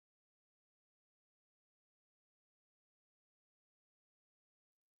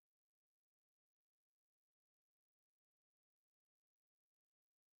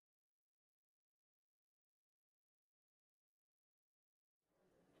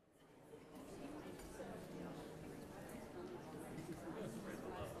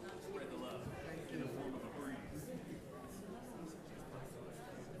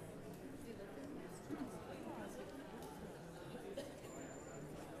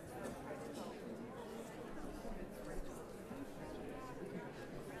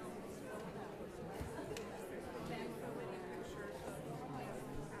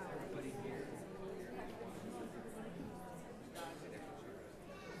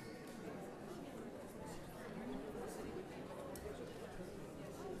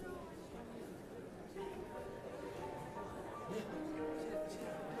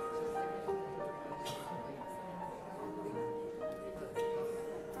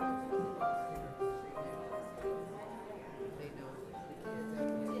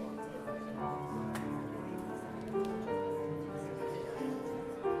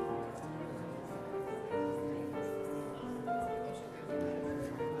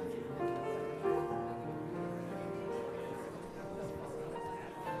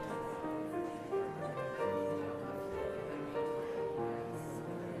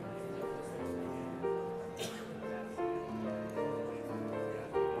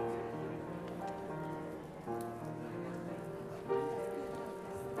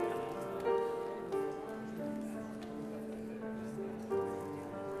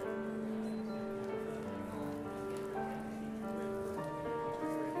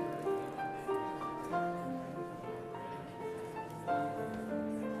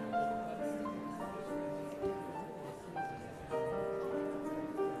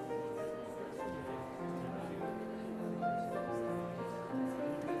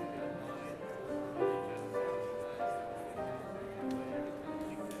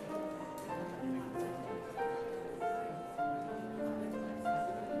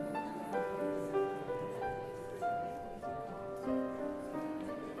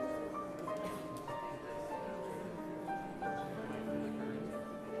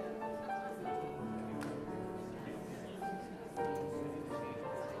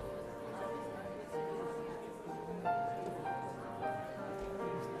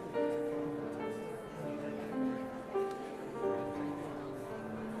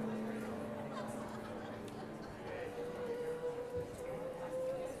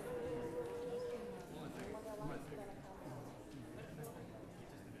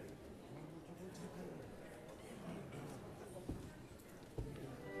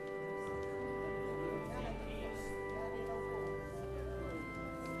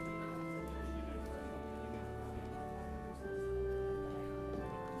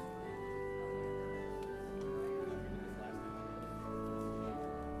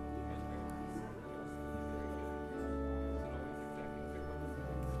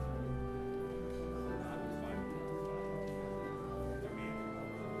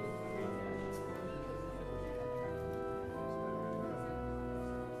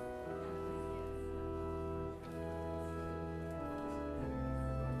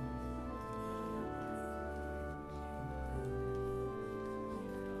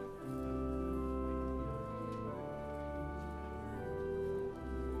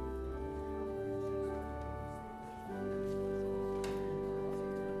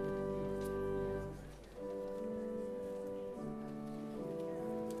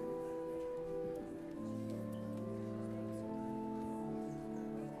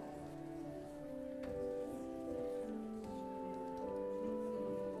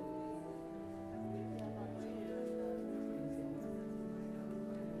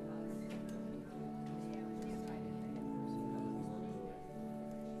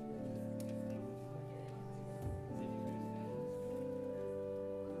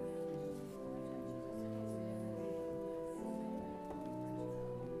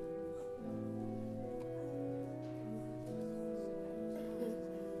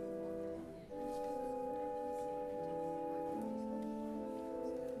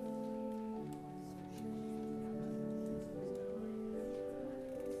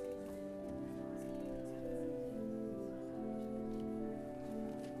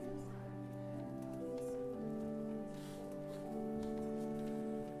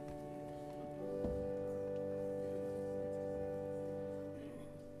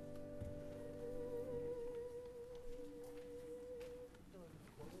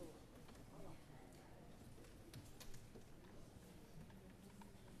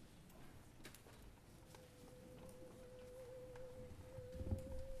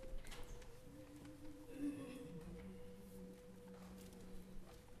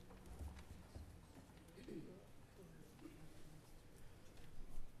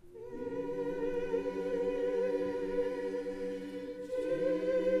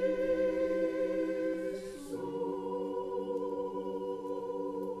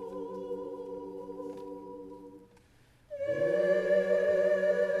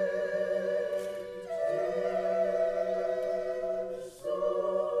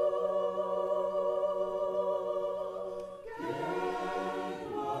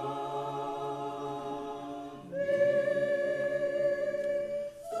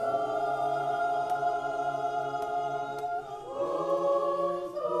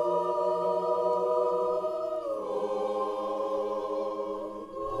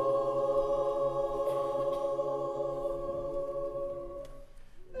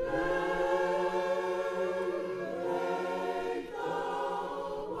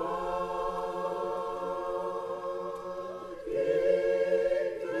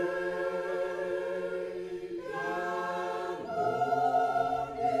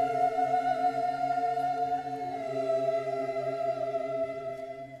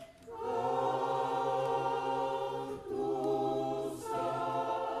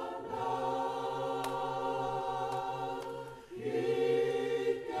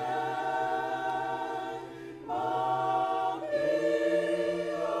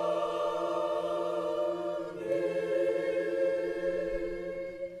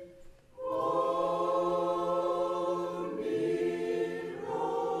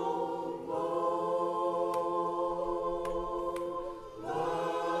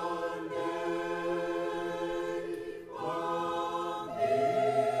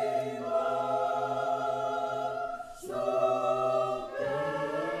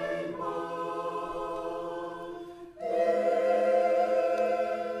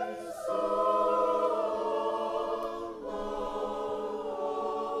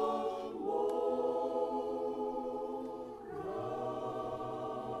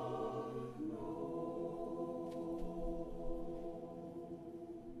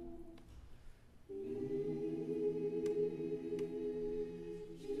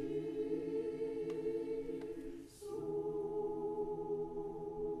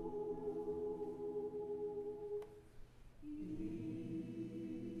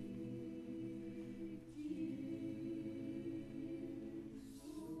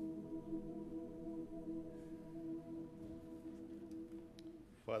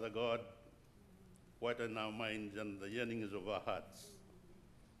Father God, quieten our minds and the yearnings of our hearts.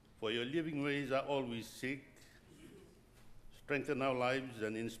 For your living ways are always seek, strengthen our lives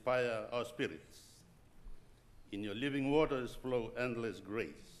and inspire our spirits. In your living waters flow endless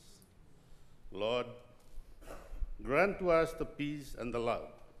grace. Lord, grant to us the peace and the love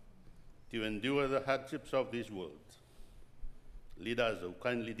to endure the hardships of this world. Lead us, O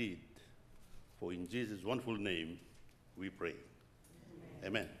kindly did, for in Jesus' wonderful name we pray.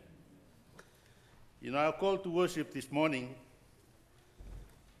 Amen. In our call to worship this morning,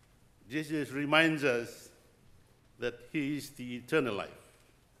 Jesus reminds us that he is the eternal life.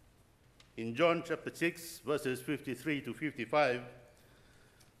 In John chapter 6, verses 53 to 55,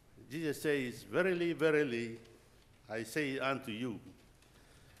 Jesus says, "Verily, verily, I say unto you,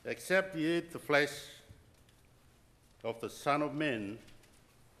 except ye eat the flesh of the Son of Man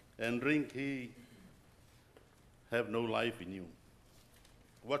and drink ye have no life in you.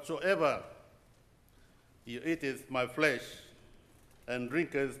 Whatsoever he eateth my flesh and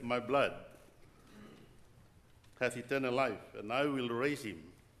drinketh my blood hath eternal life, and I will raise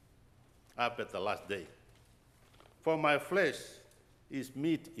him up at the last day. For my flesh is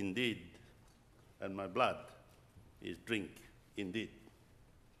meat indeed, and my blood is drink indeed."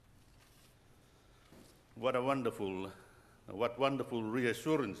 What wonderful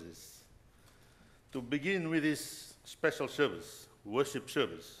reassurances to begin with this special service, worship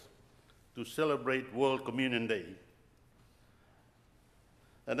service, to celebrate World Communion Day.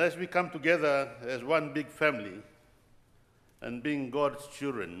 And as we come together as one big family and being God's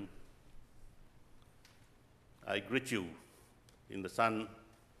children, I greet you in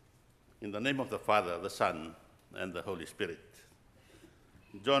the name of the Father, the Son, and the Holy Spirit.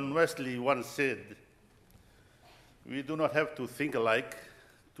 John Wesley once said, "We do not have to think alike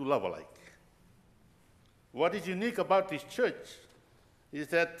to love alike." What is unique about this church is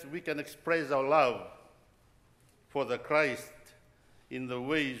that we can express our love for the Christ in the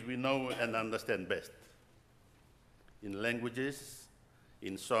ways we know and understand best. In languages,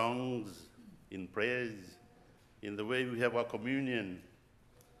 in songs, in prayers, in the way we have our communion,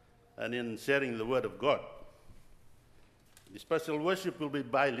 and in sharing the Word of God. The special worship will be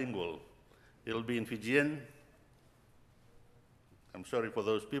bilingual. It'll be in Fijian. I'm sorry for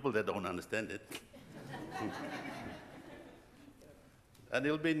those people that don't understand it. And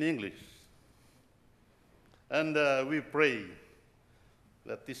it'll be in English. And we pray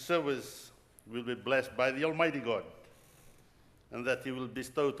that this service will be blessed by the Almighty God, and that he will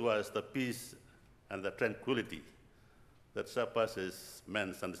bestow to us the peace and the tranquility that surpasses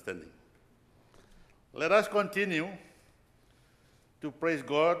man's understanding. Let us continue to praise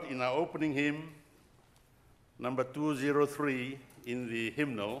God in our opening hymn, number 203 in the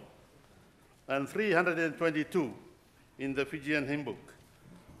hymnal, and 322 in the Fijian hymn book.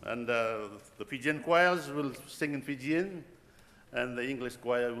 And the Fijian choirs will sing in Fijian, and the English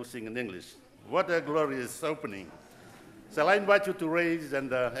choir will sing in English. What a glorious opening. Shall I invite you to raise,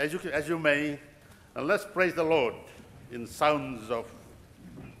 and as you may, and let's praise the Lord in sounds of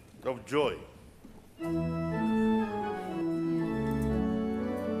joy.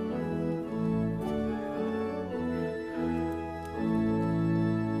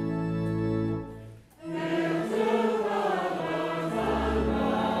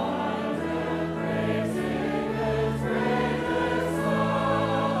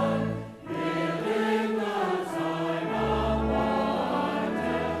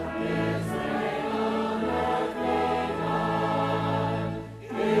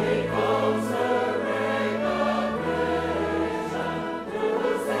 He comes to reign.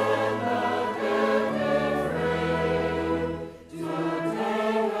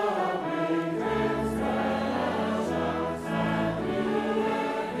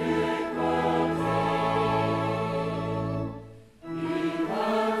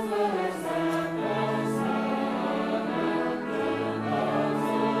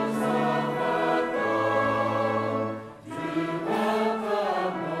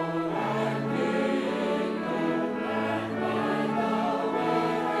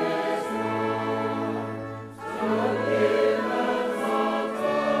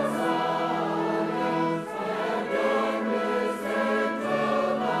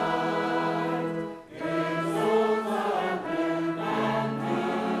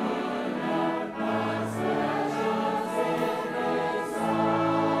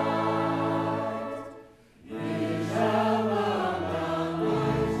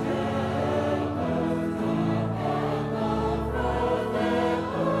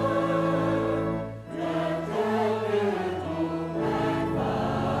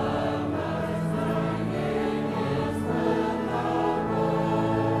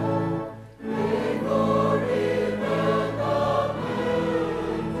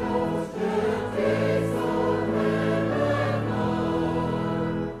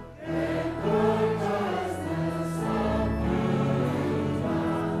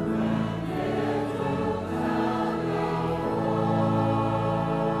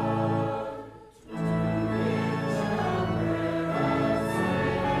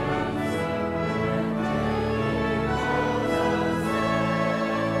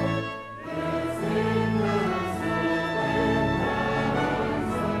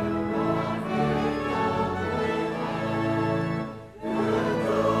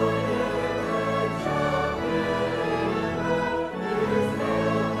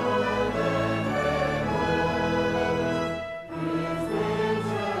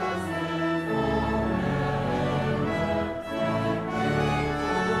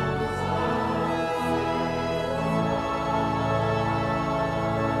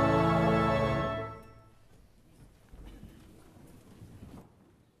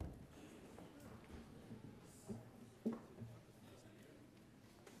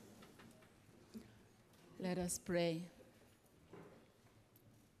 us pray.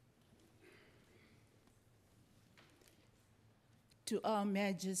 To our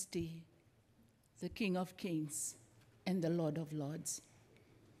Majesty, the King of Kings and the Lord of Lords,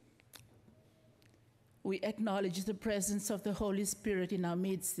 we acknowledge the presence of the Holy Spirit in our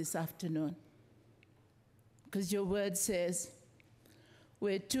midst this afternoon, because your word says,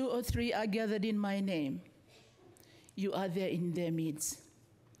 where 2 or 3 are gathered in my name, you are there in their midst.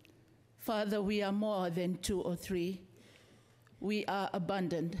 Father, we are more than 2 or 3. We are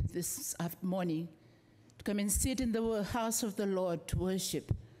abundant this morning to come and sit in the house of the Lord to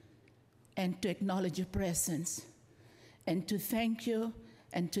worship and to acknowledge your presence and to thank you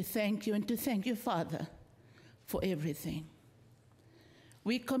and to thank you and to thank you, Father, for everything.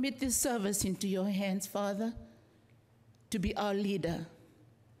 We commit this service into your hands, Father, to be our leader,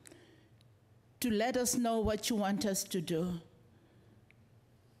 to let us know what you want us to do,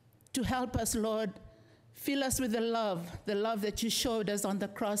 to help us, Lord, fill us with the love that you showed us on the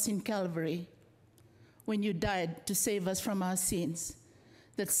cross in Calvary when you died to save us from our sins.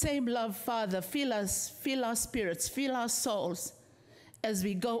 That same love, Father, fill us, fill our spirits, fill our souls as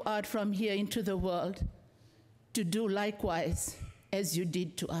we go out from here into the world to do likewise as you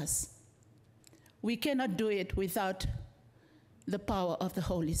did to us. We cannot do it without the power of the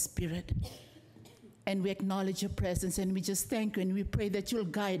Holy Spirit. And we acknowledge your presence, and we just thank you, and we pray that you'll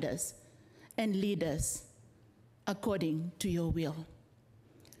guide us and lead us according to your will.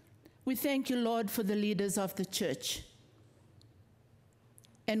 We thank you, Lord, for the leaders of the church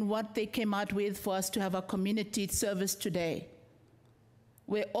and what they came out with for us to have a community service today,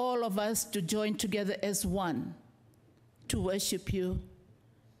 where all of us to join together as one to worship you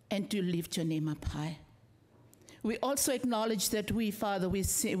and to lift your name up high. We also acknowledge that we, Father, we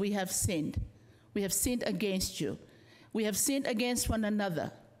have sinned. We have sinned against you. We have sinned against one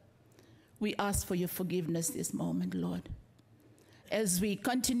another. We ask for your forgiveness this moment, Lord, as we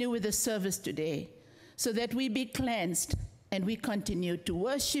continue with the service today, so that we be cleansed and we continue to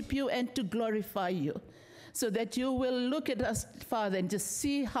worship you and to glorify you, so that you will look at us, Father, and just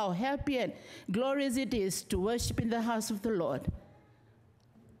see how happy and glorious it is to worship in the house of the Lord,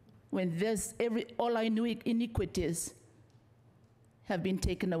 when there's all our iniquities have been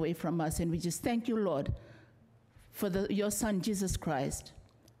taken away from us. And we just thank you, Lord, for your Son, Jesus Christ,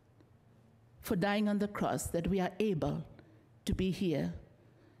 for dying on the cross, that we are able to be here,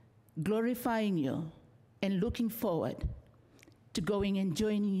 glorifying you and looking forward to going and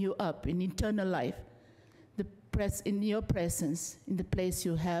joining you up in eternal life, in your presence, in the place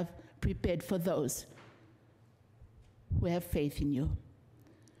you have prepared for those who have faith in you.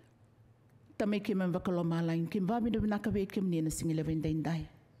 Tamay kimamba kalomalain kimbabi do binakabe kimni na singila vendendai.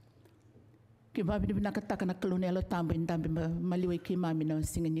 Kimbabi do binakataka na kalonelo tambo indambi maliwe kimami na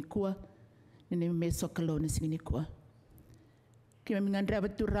singinikua ni meso kalona singinikua. Kimami ngandra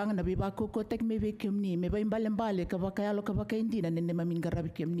baturang na bibako ko tek mebe kimni meba imbale kabakayalo kabakaindina ni mamingarabi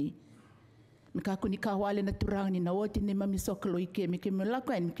kimni. Mikaku ni kawale na turang ni na wote ni mami sokalo ike mikime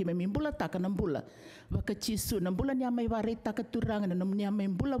lako en mikime mimbula taka nambula baka chisu nambula ni amai ware taka turang na ni amai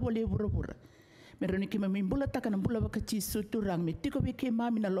mbula bole bura meroni kime mimbula taka nambula baka chisu turang me tiko bike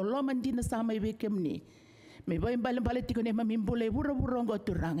mami na loloma ndina sama ibeke mni me boy mbale tiko ne mami mbula bura burongo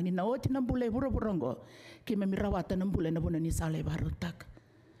turang ni na wote nambula bura burongo kime mirawata nambula na bona ni sale barutaka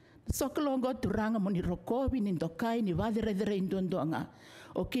sokolongo turanga moni rokobi ni ndokai ni vadere indondonga.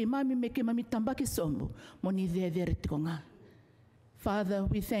 Okay, mami meke mami tambaki sombo moni there tikonga. Father,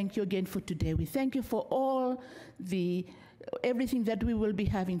 we thank you again for today. We thank you for everything that we will be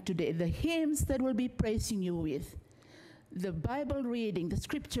having today, the hymns that we'll be praising you with, the Bible reading, the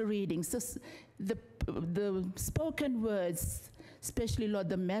scripture readings, the spoken words, especially, Lord,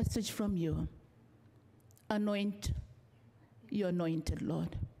 the message from you. Anoint your anointed,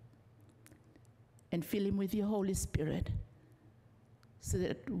 Lord, and fill him with your Holy Spirit, so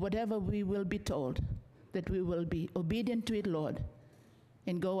that whatever we will be told, that we will be obedient to it, Lord,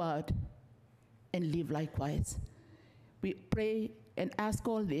 and go out and live likewise. We pray and ask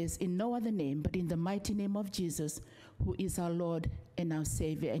all this in no other name but in the mighty name of Jesus, who is our Lord and our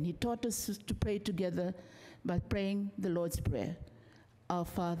Savior. And he taught us to pray together by praying the Lord's Prayer. Our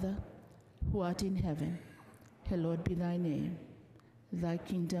Father, who art in heaven, hallowed be thy name. Thy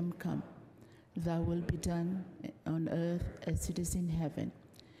kingdom come. Thy will be done on earth as it is in heaven.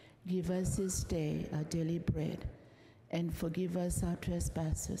 Give us this day our daily bread, and forgive us our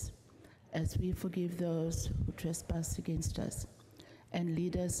trespasses, as we forgive those who trespass against us. And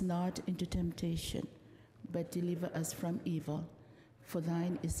lead us not into temptation, but deliver us from evil. For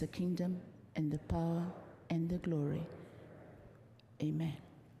thine is the kingdom, and the power, and the glory. Amen.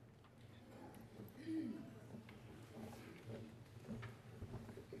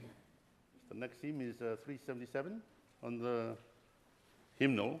 next hymn is 377 on the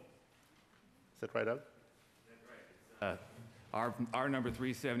hymnal. Is that right out? That's right. Our number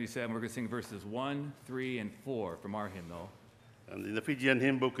 377, we're going to sing verses 1, 3, and 4 from our hymnal. And in the Fijian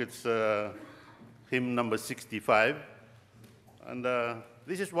hymn book, it's hymn number 65. And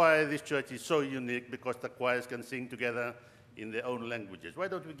this is why this church is so unique, because the choirs can sing together in their own languages. Why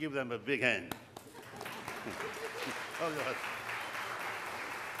don't we give them a big hand? Oh, yes.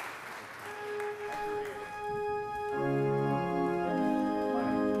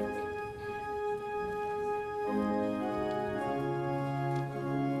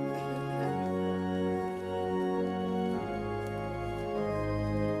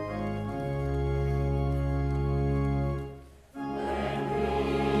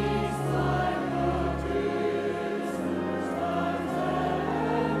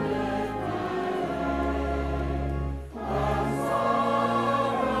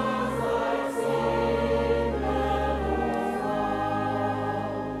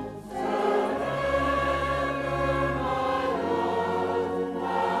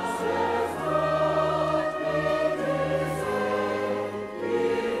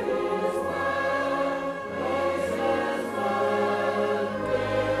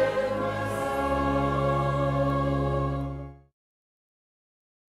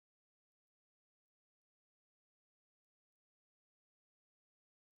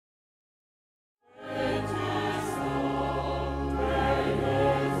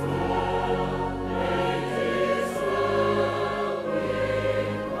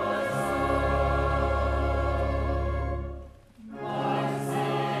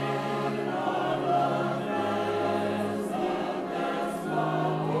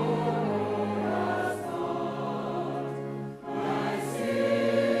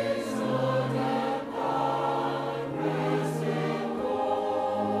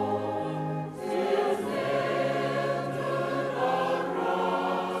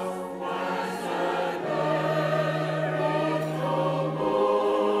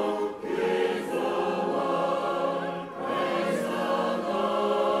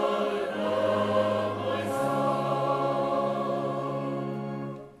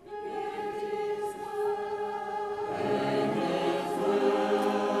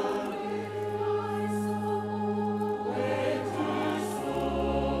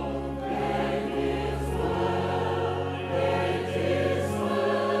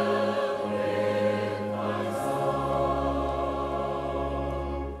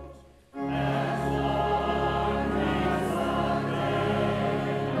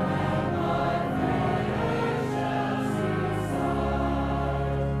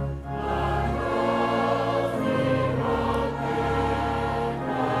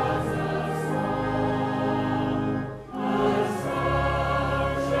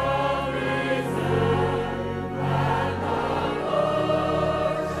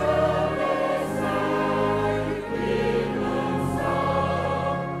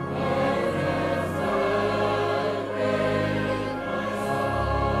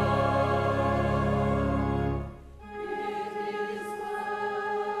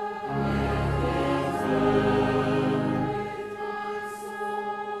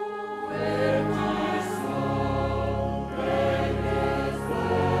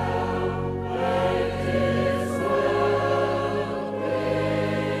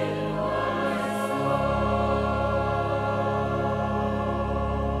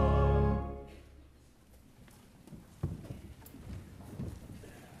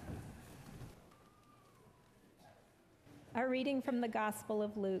 A reading from the Gospel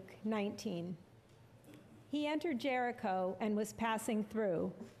of Luke 19. He entered Jericho and was passing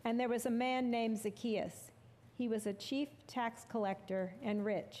through, and there was a man named Zacchaeus. He was a chief tax collector and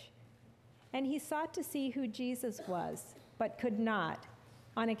rich. And he sought to see who Jesus was, but could not,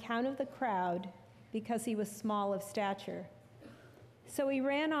 on account of the crowd, because he was small of stature. So he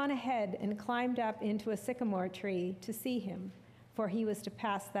ran on ahead and climbed up into a sycamore tree to see him, for he was to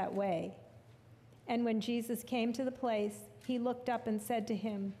pass that way. And when Jesus came to the place, he looked up and said to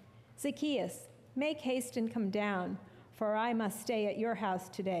him, "Zacchaeus, make haste and come down, for I must stay at your house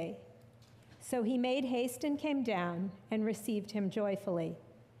today." So he made haste and came down and received him joyfully.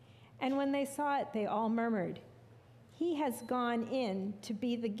 And when they saw it, they all murmured, "He has gone in to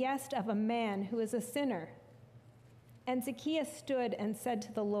be the guest of a man who is a sinner." And Zacchaeus stood and said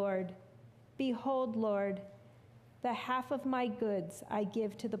to the Lord, "Behold, Lord, the half of my goods I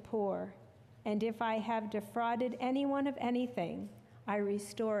give to the poor, and if I have defrauded anyone of anything, I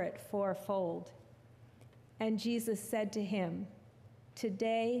restore it fourfold." And Jesus said to him,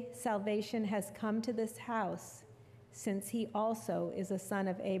 "Today salvation has come to this house, since he also is a son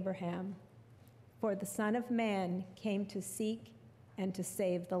of Abraham. for the Son of Man came to seek and to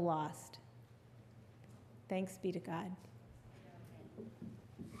save the lost. Thanks be to God.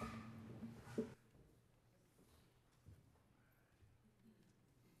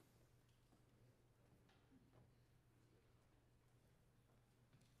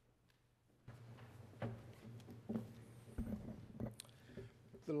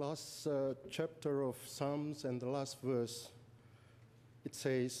 The last chapter of Psalms and the last verse, it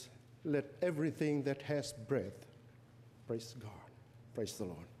says, "Let everything that has breath praise God." Praise the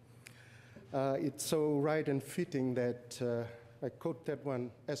Lord. It's so right and fitting that I quote that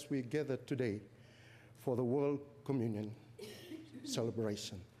one as we gather today for the World Communion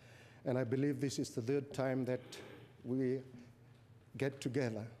celebration. And I believe this is the third time that we get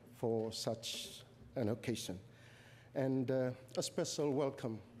together for such an occasion. And a special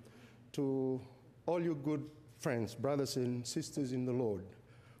welcome to all you good friends, brothers and sisters in the Lord,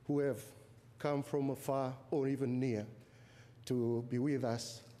 who have come from afar or even near to be with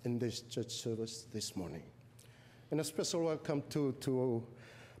us in this church service this morning. And a special welcome to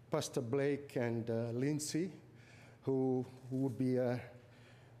Pastor Blake and Lindsey, who would be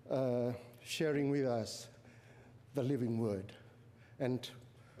sharing with us the living word. And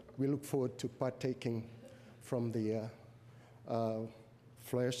we look forward to partaking from the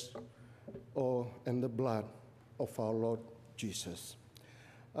flesh and the blood of our Lord Jesus.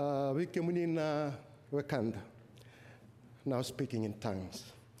 We come in Wakanda, now speaking in tongues.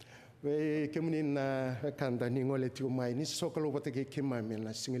 We come in Wakanda, ningole tiumai, ni sokolo watake kimame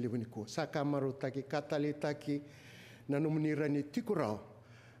na singeli winiko. Saka maru taki katali taki na numunira ni tikurao,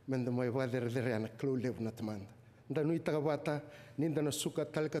 menda mai wader ana klulev na tamanda. Ndanu itagawata ninda na suka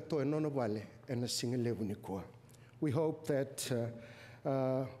talika to enono vale na singeli winiko. We hope that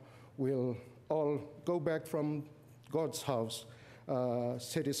we'll all go back from God's house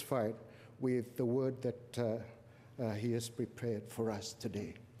satisfied with the word that He has prepared for us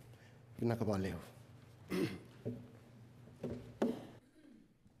today. Vinakabaleo.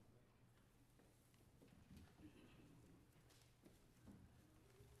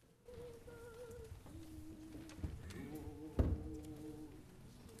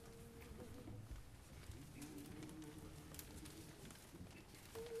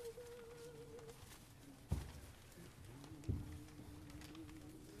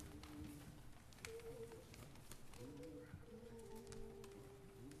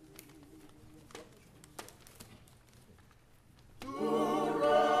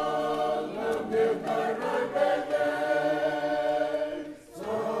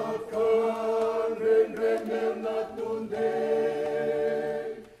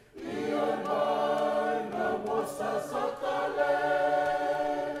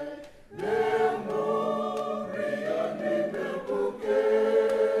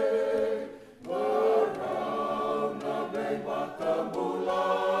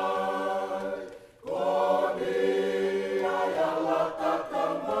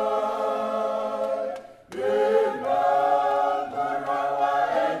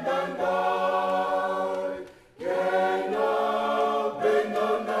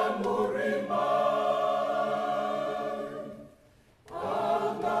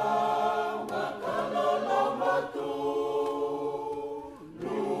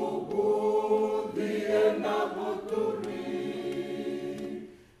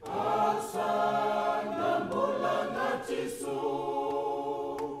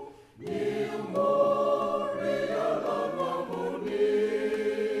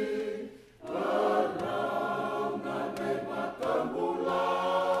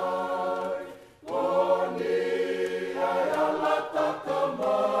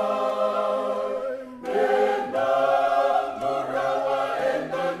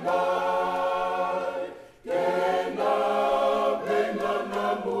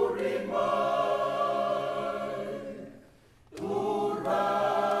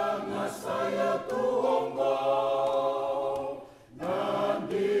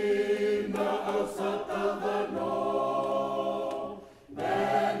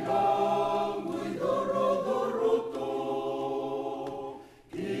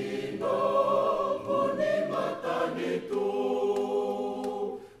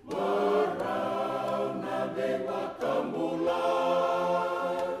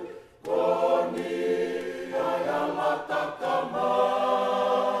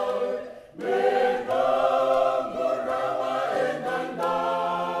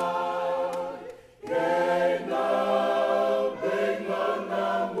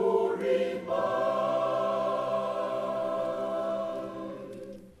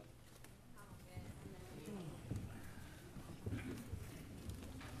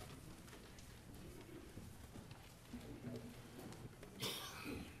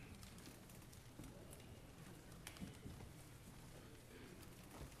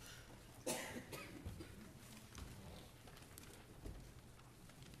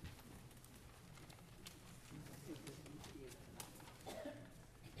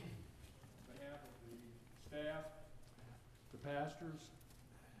 pastors,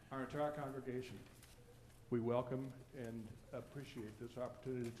 our entire congregation, we welcome and appreciate this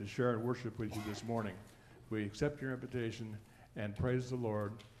opportunity to share and worship with you this morning. We accept your invitation and praise the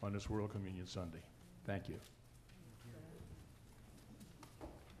Lord on this World Communion Sunday. Thank you.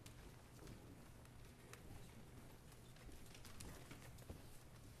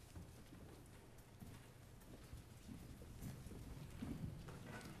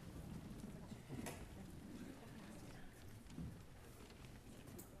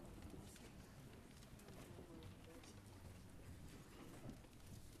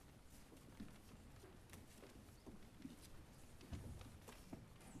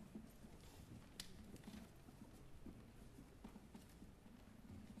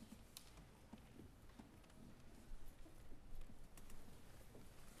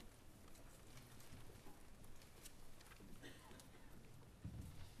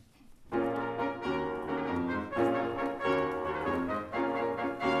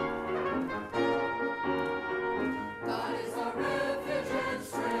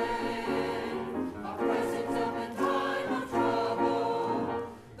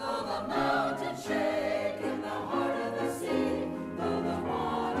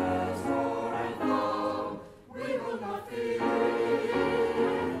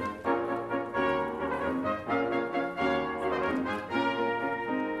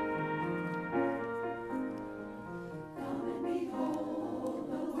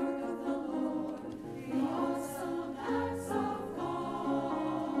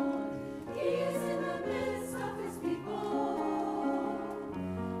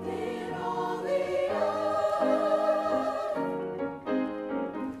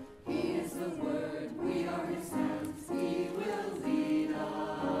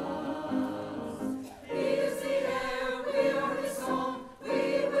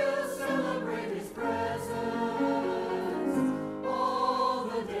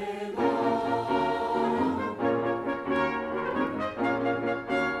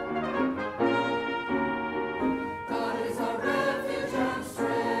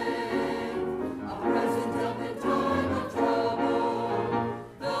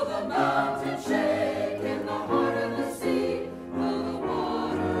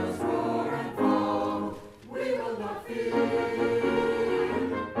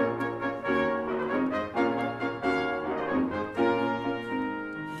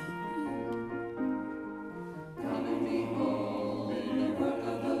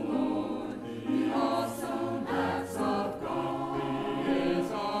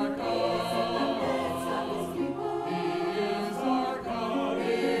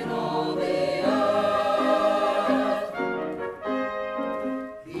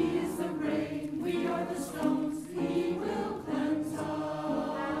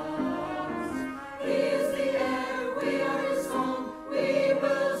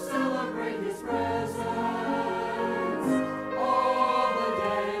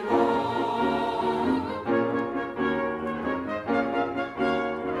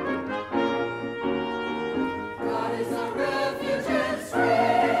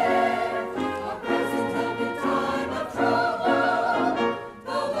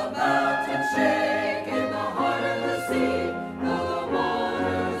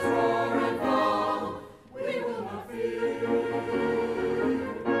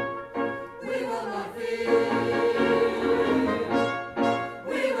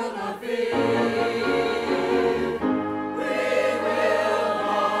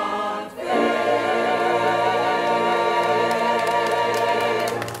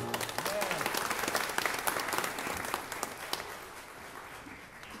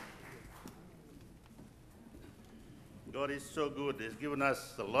 God is so good. He's given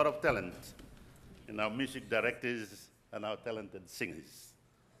us a lot of talent in our music directors and our talented singers.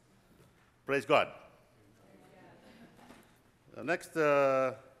 Praise God. Next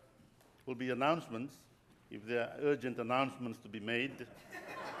will be announcements, if there are urgent announcements to be made.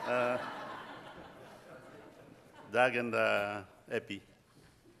 Doug and Epi.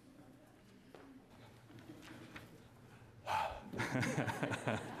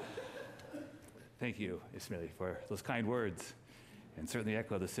 Thank you, Ismaili, for those kind words, and certainly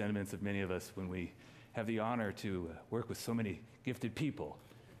echo the sentiments of many of us when we have the honor to work with so many gifted people.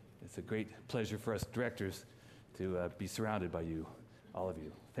 It's a great pleasure for us directors to be surrounded by you, all of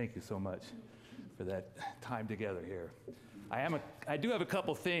you. Thank you so much for that time together here. I do have a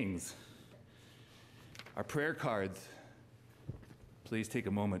couple things. Our prayer cards, please take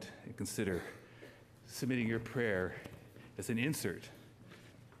a moment and consider submitting your prayer as an insert.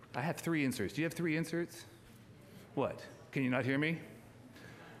 I have 3 inserts. Do you have 3 inserts? What? Can you not hear me?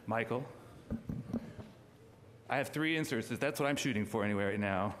 Michael? I have 3 inserts. That's what I'm shooting for anyway right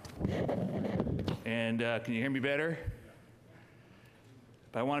now. And can you hear me better?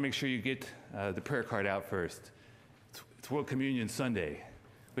 But I want to make sure you get the prayer card out first. It's World Communion Sunday.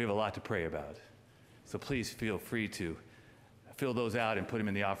 We have a lot to pray about. So please feel free to fill those out and put them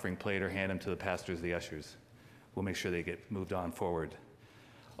in the offering plate or hand them to the pastors, the ushers. We'll make sure they get moved on forward.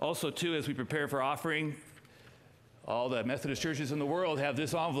 Also, too, as we prepare for offering, all the Methodist churches in the world have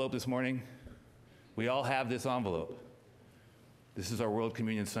this envelope this morning. We all have this envelope. This is our World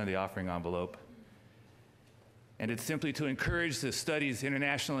Communion Sunday offering envelope. And it's simply to encourage the studies,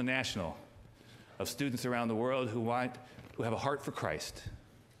 international and national, of students around the world who have a heart for Christ.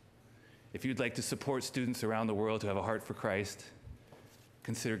 If you'd like to support students around the world who have a heart for Christ,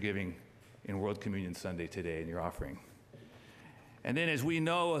 consider giving in World Communion Sunday today in your offering. And then, as we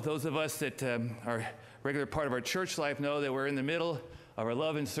know, those of us that are a regular part of our church life know that we're in the middle of our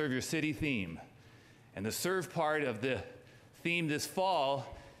Love and Serve Your City theme. And the serve part of the theme this fall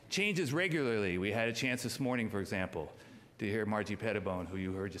changes regularly. We had a chance this morning, for example, to hear Margie Pettibone, who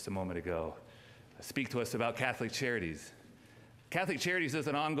you heard just a moment ago, speak to us about Catholic Charities. Catholic Charities is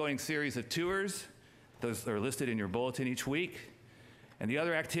an ongoing series of tours. Those are listed in your bulletin each week. And the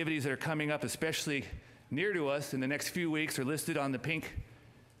other activities that are coming up, especially near to us in the next few weeks, are listed on the pink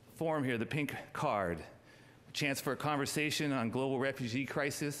form here, the pink card. A chance for a conversation on global refugee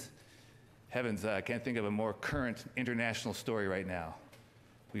crisis. Heavens, I can't think of a more current international story right now.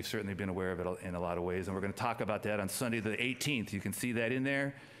 We've certainly been aware of it in a lot of ways, and we're going to talk about that on Sunday the 18th. You can see that in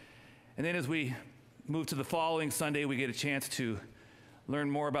there. And then as we move to the following Sunday, we get a chance to learn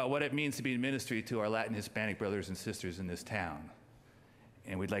more about what it means to be in ministry to our Latin Hispanic brothers and sisters in this town.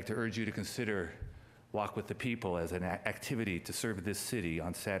 And we'd like to urge you to consider Walk with the People as an activity to serve this city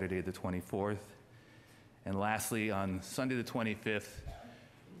on Saturday the 24th. And lastly, on Sunday the 25th,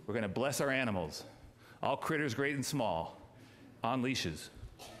 we're going to bless our animals, all critters great and small, on leashes.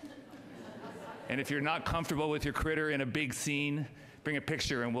 And if you're not comfortable with your critter in a big scene, bring a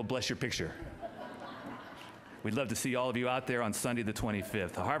picture and we'll bless your picture. We'd love to see all of you out there on Sunday the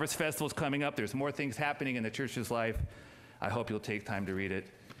 25th. The Harvest Festival is coming up. There's more things happening in the church's life. I hope you'll take time to read it.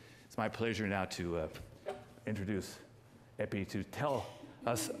 It's my pleasure now to introduce Epi to tell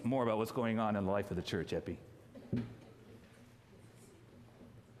us more about what's going on in the life of the church. Epi.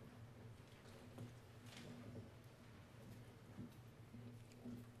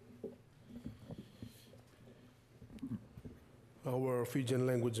 Our Fijian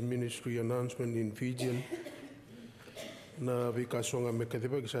language ministry announcement in Fijian. Na vikasonga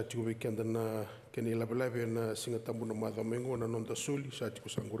mekadeba sa tiku weekend na keni labalabe na singatamu na madamengo na nonda suli sa tiku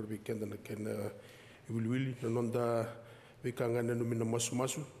sangur weekend na ken iwiliwili na nonda vikanga na numina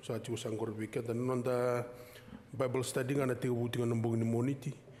masu sa tiku sangur weekend na nonda Bible study nga na tiku butinga na mbong ni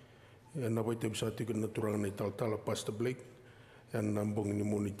moniti na waite bisa tiku na turanga na italtala Pastor Blake yan na mbong ni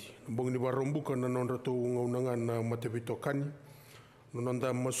moniti mbong ni barombuka na nonda to ngaunanga na matevito kani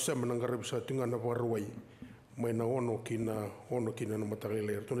nonda masusema na ngara bisa tinga na warwai mai na ono kina na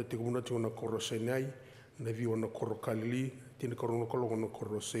matalele tone tiku muna tiku na korosenai na viwa na korokalili tina korono kolo na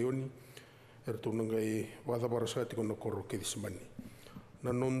koroseoni ertuna ngai wada barasa tiku na korokedismani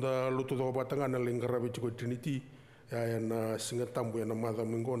na nonda lutu do batanga na lengara tiku trinity ya na singatambu ya na madha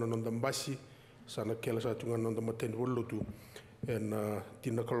mingo na nonda mbasi sana kela sa tiku nonda maten lutu na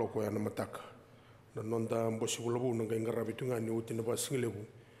tina koloko ya na mataka na nonda mbosi bulabu na ngai ngara tiku ngani utina basingilebu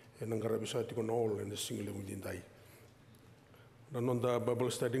na ngarabi sa tiko na all na single mundindai na nonda Bible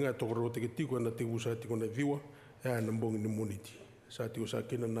study nga to ro tiki tiko na tiku sa tiko na viwa ya na mbong ni muniti sa tiko sa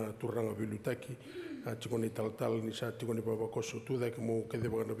kina na turanga bilutaki a tiko ni taltal ni sa tiko ni baba koso tu da mo ke de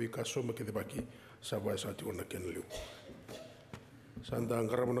bana bi kaso me ke de baki sa ba sa tiko na kenlu sanda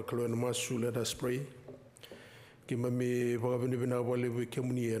ngarama na klo na masu let us pray ki mami baba ni bina wale ke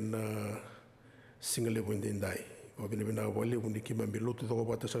muni na single mundindai Wabina wale uniki mambilotu toko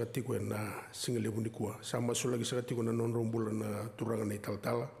bata sakatiko na single unikua sama sulagi sakatiko na non rombula na turanga na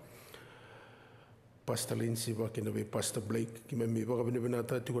italtala Pastor Lindsey bakina be Pastor Blake kimami bakabina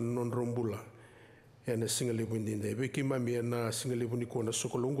tatiko na non rombula na single undinde be kimami na single unikua na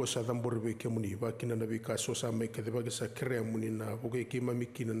sokolongo sa dambor be kemuni bakina na be kaso sa me ke ba sa krea muni na buke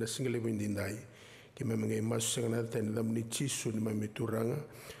kimami kina na single undindai kimami ngai masu sangana tan na muni chisu ni mami turanga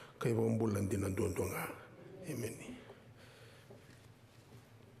kai bombula ndina ndondonga amen.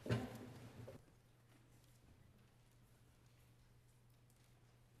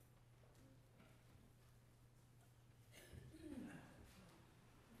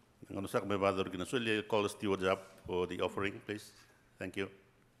 Nganusak may brother Ginasulia, call the stewards up for the offering, please. Thank you.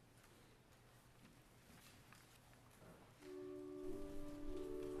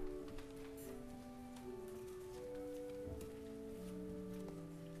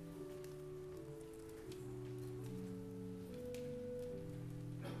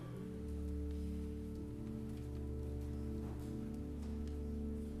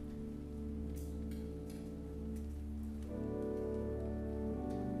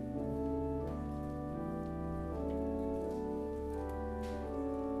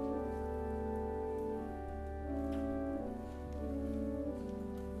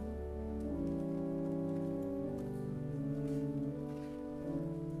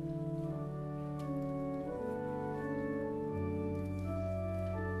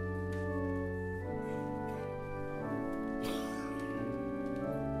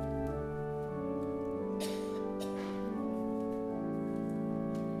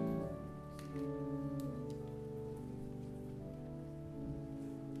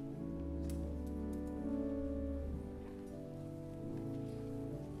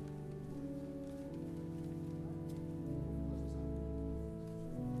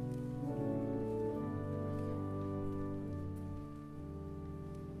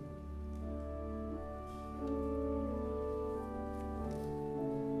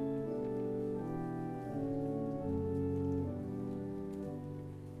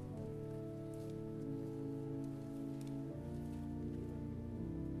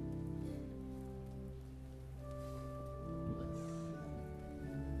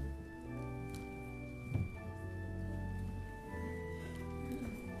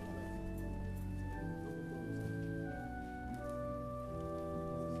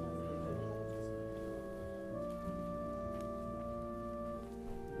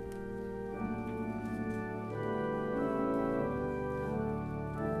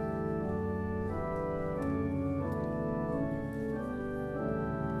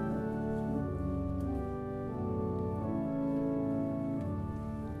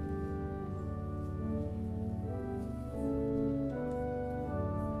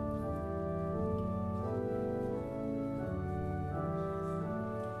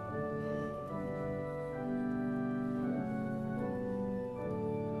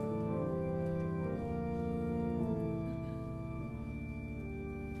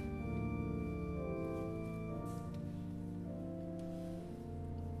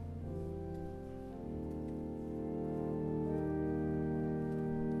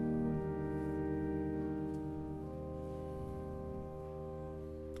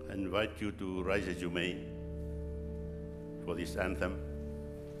 I invite you to rise as you may for this anthem.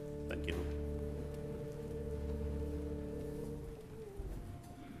 Thank you.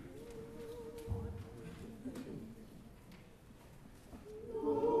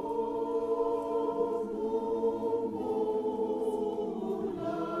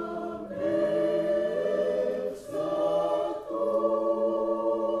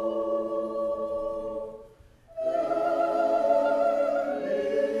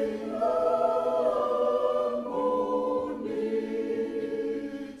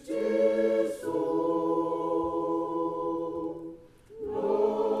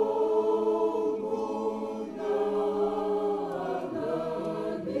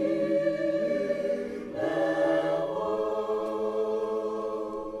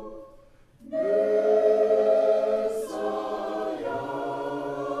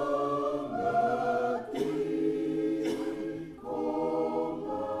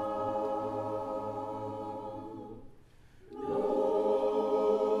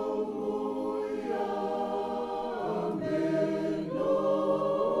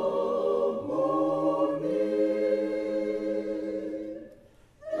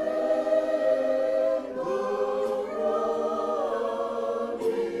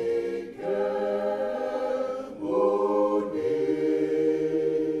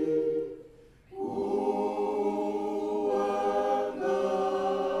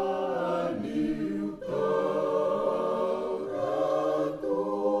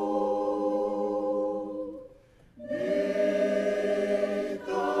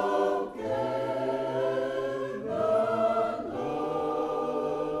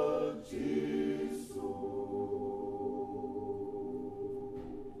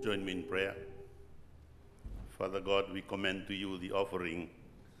 Join me in prayer. Father God, we commend to you the offering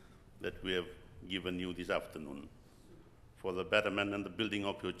that we have given you this afternoon for the betterment and the building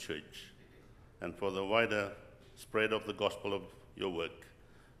of your church and for the wider spread of the gospel of your work.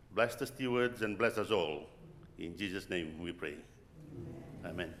 Bless the stewards and bless us all. In Jesus' name we pray.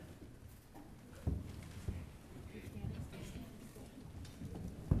 Amen.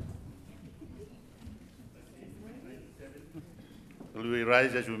 Will we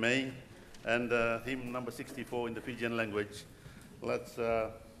rise as we may? And hymn number 64 in the Fijian language. Let's,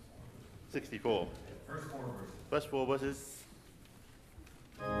 64. First four verses.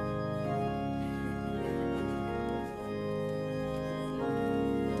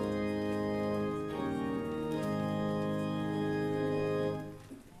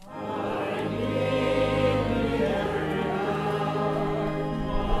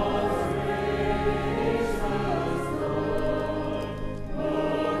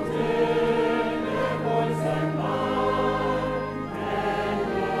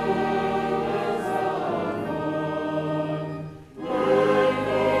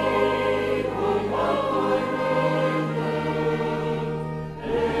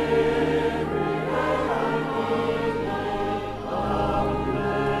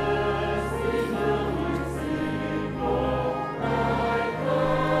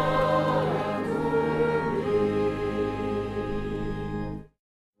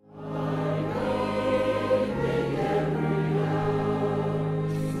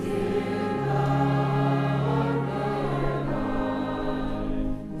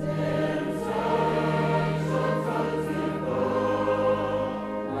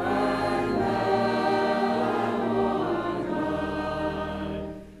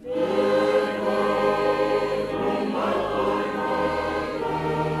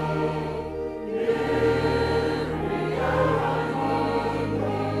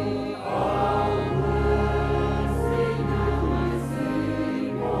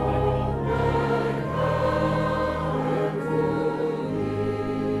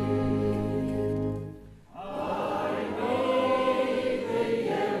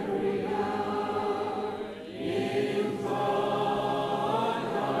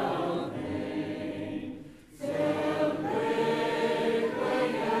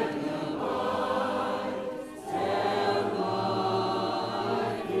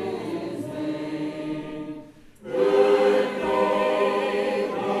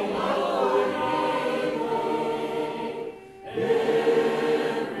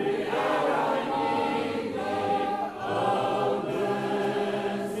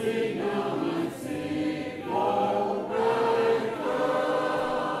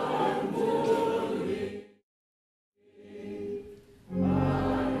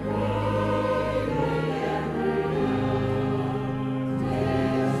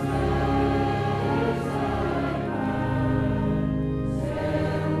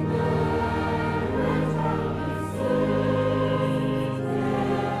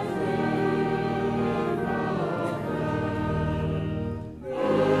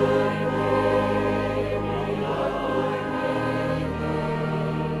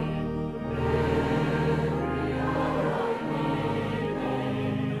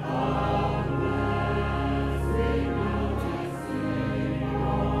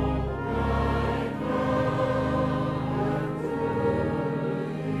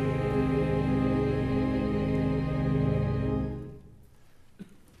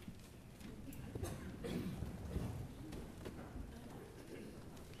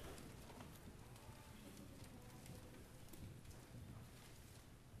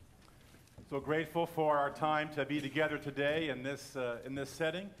 So grateful for our time to be together today in this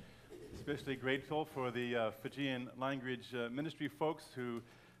setting. Especially grateful for the Fijian language ministry folks who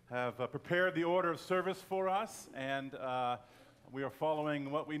have prepared the order of service for us, and we are following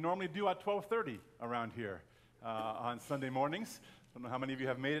what we normally do at 12:30 around here on Sunday mornings. I don't know how many of you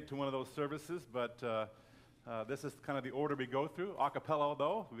have made it to one of those services, but this is kind of the order we go through. A cappella,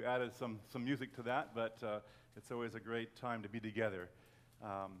 though, we added some music to that, but it's always a great time to be together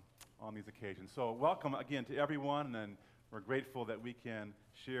on these occasions. So welcome again to everyone, and we're grateful that we can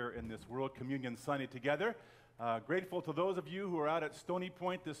share in this World Communion Sunday together. Grateful to those of you who are out at Stony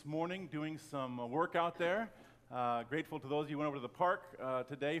Point this morning doing some work out there. Grateful to those of you who went over to the park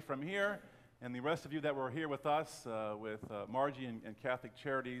today from here, and the rest of you that were here with us, with Margie and Catholic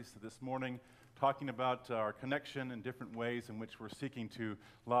Charities this morning, talking about our connection and different ways in which we're seeking to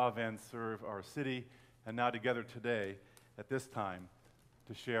love and serve our city, and now together today at this time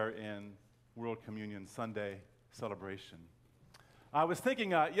to share in World Communion Sunday celebration. I was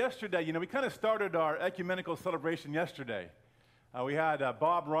thinking yesterday, we kind of started our ecumenical celebration yesterday. We had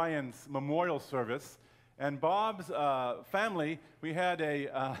Bob Ryan's memorial service, and Bob's family, we had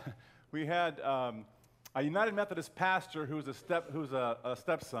a United Methodist pastor who's a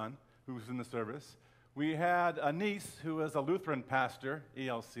stepson who was in the service. We had a niece who was a Lutheran pastor,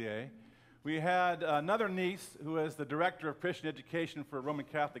 ELCA. We had another niece who is the director of Christian education for a Roman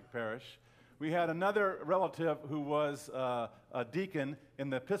Catholic parish. We had another relative who was a deacon in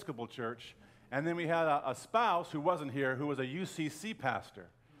the Episcopal Church. And then we had a spouse who wasn't here who was a UCC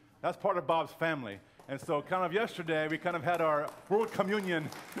pastor. That's part of Bob's family. And so kind of yesterday, we kind of had our World Communion,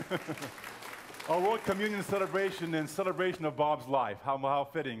 our World Communion celebration in celebration of Bob's life. How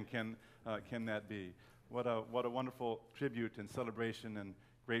fitting can that be? What a wonderful tribute and celebration and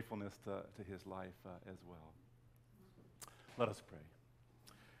gratefulness to his life as well. Let us pray.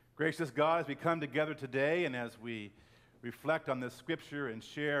 Gracious God, as we come together today and as we reflect on this scripture and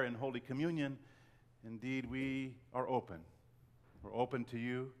share in Holy Communion, indeed we are open. We're open to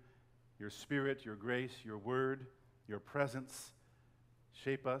you, your Spirit, your grace, your word, your presence.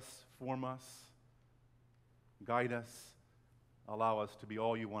 Shape us, form us, guide us, allow us to be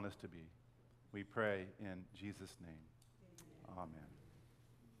all you want us to be. We pray in Jesus' name. Amen.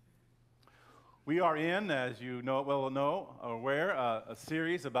 We are in, as you are aware, a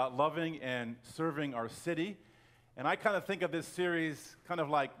series about loving and serving our city. And I kind of think of this series kind of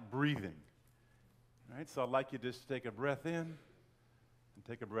like breathing. Right? So I'd like you to just take a breath in, and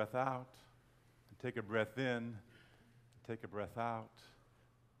take a breath out, and take a breath in, and take a breath out.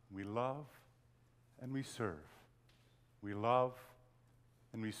 We love and we serve. We love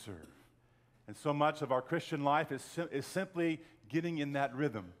and we serve. And so much of our Christian life is simply getting in that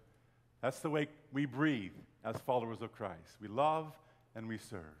rhythm. That's the way we breathe as followers of Christ. We love and we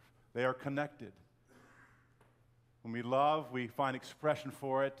serve. They are connected. When we love, we find expression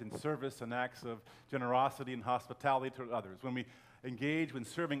for it in service and acts of generosity and hospitality to others. When we engage in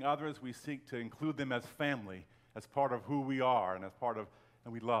serving others, we seek to include them as family, as part of who we are, and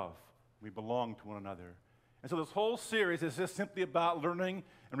and we love. We belong to one another. And so this whole series is just simply about learning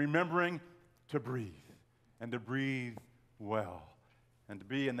and remembering to breathe, and to breathe well, and to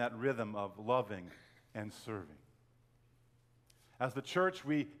be in that rhythm of loving and serving. As the church,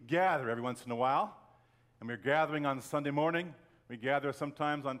 we gather every once in a while, and we're gathering on Sunday morning. We gather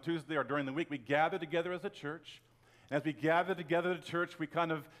sometimes on Tuesday or during the week. We gather together as a church. And as we gather together as a church, we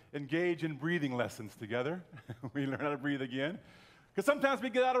kind of engage in breathing lessons together. We learn how to breathe again. Because sometimes we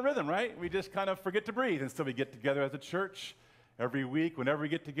get out of rhythm, right? We just kind of forget to breathe. And so we get together as a church every week, whenever we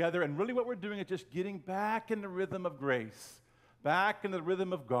get together. And really what we're doing is just getting back in the rhythm of grace, back in the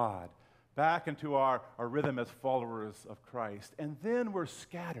rhythm of God, back into our rhythm as followers of Christ. And then we're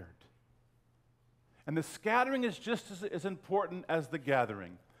scattered. And the scattering is just as important as the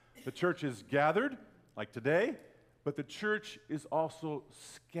gathering. The church is gathered, like today, but the church is also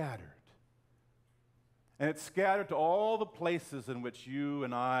scattered. And it's scattered to all the places in which you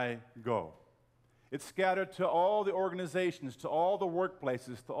and I go. It's scattered to all the organizations, to all the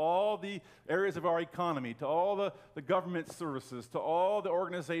workplaces, to all the areas of our economy, to all the government services, to all the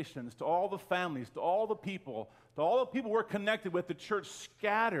organizations, to all the families, to all the people we're connected with. The church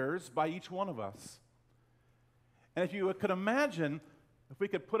scatters by each one of us. And if you could imagine, if we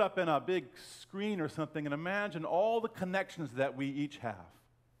could put up in a big screen or something and imagine all the connections that we each have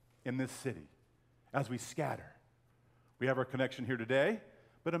in this city as we scatter. We have our connection here today.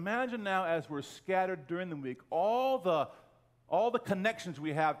 But imagine now as we're scattered during the week, all the connections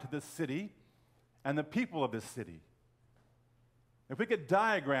we have to this city and the people of this city. If we could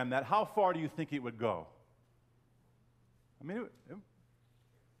diagram that, how far do you think it would go? I mean,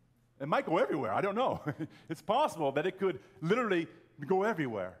 It might go everywhere. I don't know. It's possible that it could literally go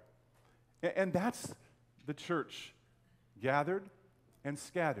everywhere. And that's the church, gathered and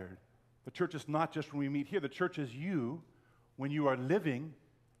scattered. The church is not just when we meet here. The church is you when you are living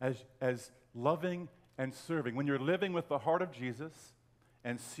as loving and serving. When you're living with the heart of Jesus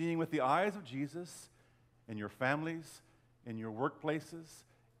and seeing with the eyes of Jesus in your families, in your workplaces,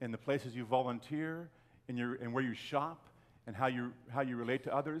 in the places you volunteer, in where you shop, and how you relate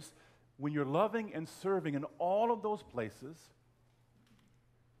to others. When you're loving and serving in all of those places,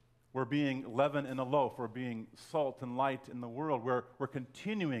 we're being leaven in a loaf. We're being salt and light in the world. We're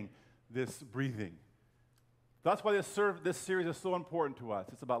continuing this breathing. That's why this series is so important to us.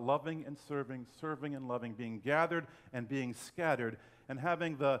 It's about loving and serving, serving and loving, being gathered and being scattered, and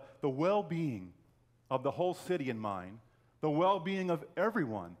having the well-being of the whole city in mind, the well-being of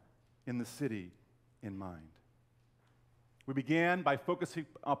everyone in the city in mind. We began by focusing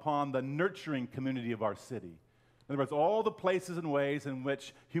upon the nurturing community of our city. In other words, all the places and ways in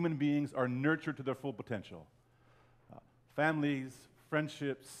which human beings are nurtured to their full potential. Families,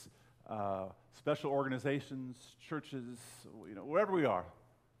 friendships, special organizations, churches, wherever we are,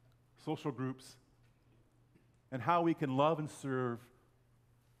 social groups, and how we can love and serve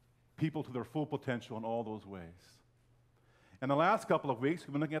people to their full potential in all those ways. In the last couple of weeks,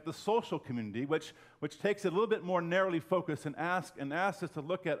 we've been looking at the social community, which takes it a little bit more narrowly focused and asks us to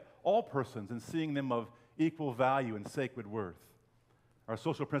look at all persons and seeing them of equal value and sacred worth. Our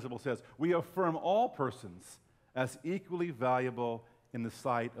social principle says, we affirm all persons as equally valuable in the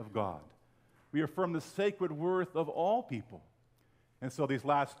sight of God. We affirm the sacred worth of all people. And so these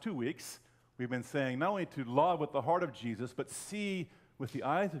last 2 weeks, we've been saying not only to love with the heart of Jesus, but see with the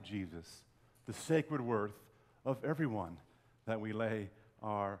eyes of Jesus the sacred worth of everyone that we lay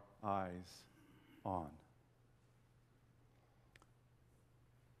our eyes on.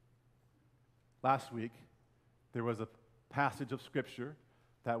 Last week, there was a passage of Scripture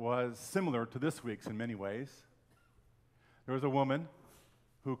that was similar to this week's in many ways. There was a woman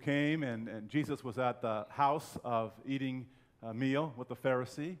who came, and Jesus was at the house of eating a meal with a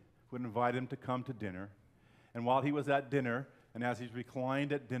Pharisee who had invited him to come to dinner. And while he was at dinner, and as he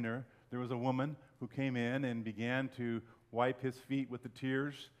reclined at dinner, there was a woman who came in and began to wipe his feet with the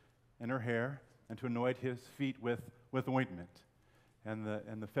tears in her hair and to anoint his feet with ointment. And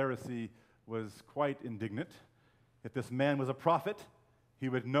the Pharisee was quite indignant. If this man was a prophet, he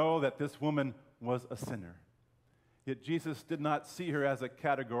would know that this woman was a sinner. Yet Jesus did not see her as a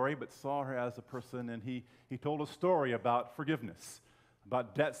category, but saw her as a person, and he told a story about forgiveness,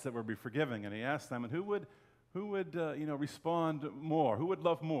 about debts that would be forgiven. And he asked them, and who would respond more? Who would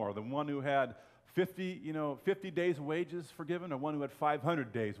love more? The one who had 50 days' wages forgiven, or one who had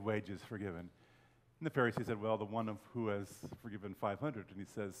 500 days' wages forgiven? And the Pharisee said, well, the one who has forgiven 500. And he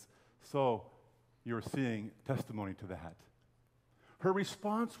says, so you're seeing testimony to that. Her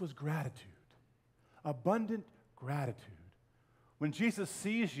response was gratitude, abundant gratitude. When Jesus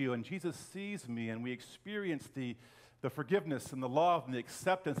sees you and Jesus sees me and we experience the forgiveness and the love and the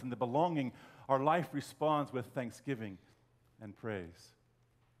acceptance and the belonging, our life responds with thanksgiving and praise.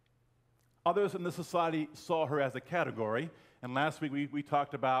 Others in the society saw her as a category, and last week we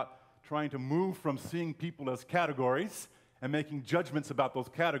talked about trying to move from seeing people as categories and making judgments about those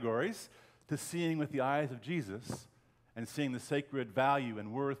categories to seeing with the eyes of Jesus and seeing the sacred value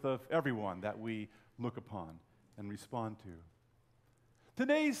and worth of everyone that we look upon and respond to.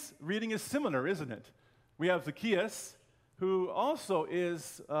 Today's reading is similar, isn't it? We have Zacchaeus, who also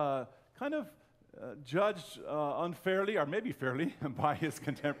is judged unfairly, or maybe fairly, by his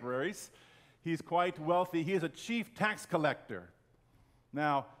contemporaries. He's quite wealthy. He is a chief tax collector.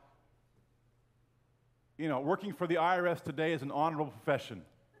 Now, working for the IRS today is an honorable profession.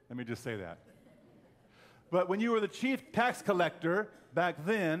 Let me just say that. But when you were the chief tax collector back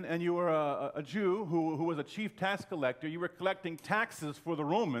then, and you were a Jew who was a chief tax collector, you were collecting taxes for the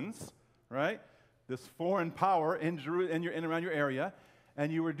Romans, right? This foreign power in and around your area,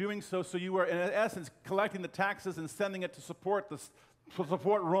 and you were doing so you were, in essence, collecting the taxes and sending it to support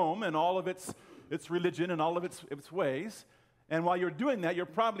Rome and all of its religion and all of its ways. And while you're doing that, you're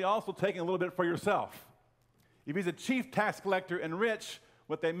probably also taking a little bit for yourself. If he's a chief tax collector and rich,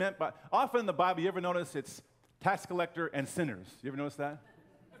 what they meant by, often in the Bible, you ever notice it's tax collector and sinners? You ever notice that?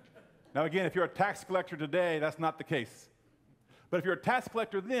 Now again, if you're a tax collector today, that's not the case. But if you're a tax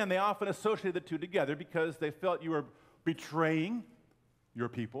collector then, they often associated the two together because they felt you were betraying your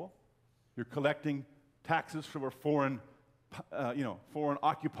people. You're collecting taxes from a foreign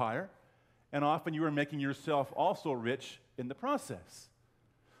occupier, and often you were making yourself also rich in the process.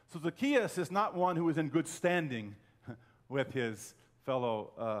 So Zacchaeus is not one who is in good standing with his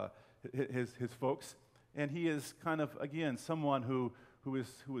fellow his folks. And he is kind of, again, someone who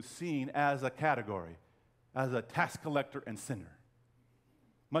is seen as a category, as a tax collector and sinner,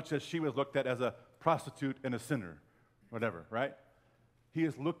 much as she was looked at as a prostitute and a sinner, whatever, right? He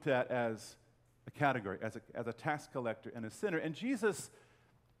is looked at as a category, as a tax collector and a sinner. And Jesus,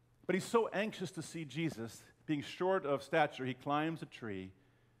 but he's so anxious to see Jesus. Being short of stature, he climbs a tree,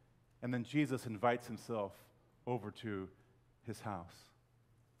 and then Jesus invites himself over to his house.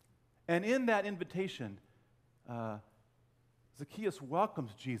 And in that invitation, Zacchaeus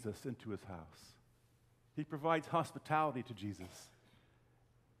welcomes Jesus into his house. He provides hospitality to Jesus.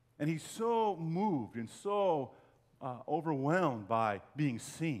 And he's so moved and so overwhelmed by being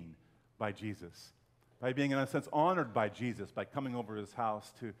seen by Jesus, by being, in a sense, honored by Jesus, by coming over to his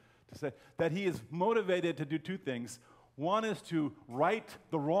house to say that he is motivated to do two things. One is to right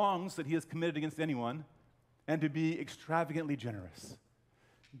the wrongs that he has committed against anyone and to be extravagantly generous.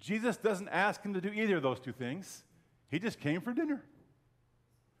 Jesus doesn't ask him to do either of those two things. He just came for dinner.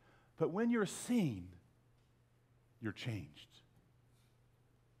 But when you're seen, you're changed.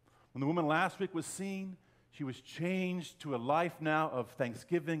 When the woman last week was seen, she was changed to a life now of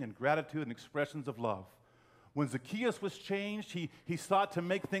thanksgiving and gratitude and expressions of love. When Zacchaeus was changed, he sought to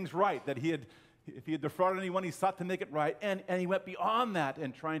make things right. That if he had defrauded anyone, he sought to make it right. And he went beyond that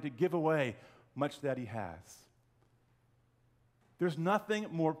in trying to give away much that he has. There's nothing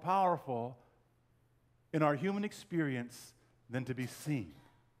more powerful in our human experience than to be seen.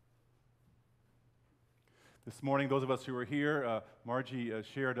 This morning, those of us who were here, Margie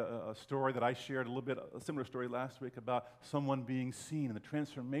shared a story that I shared, a similar story last week about someone being seen and the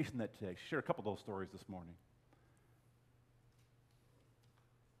transformation that takes. She shared a couple of those stories this morning.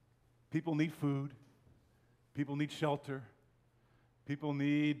 People need food. People need shelter. People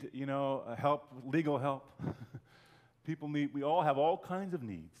need, help, legal help. We all have all kinds of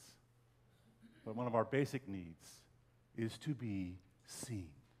needs. But one of our basic needs is to be seen.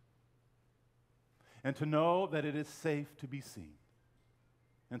 And to know that it is safe to be seen.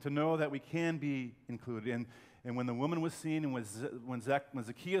 And to know that we can be included. And when the woman was seen and when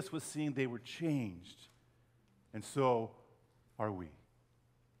Zacchaeus was seen, they were changed. And so are we.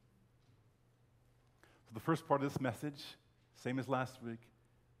 So the first part of this message, same as last week,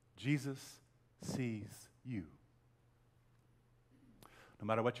 Jesus sees you. No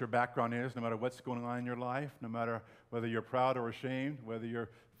matter what your background is, no matter what's going on in your life, no matter whether you're proud or ashamed, whether you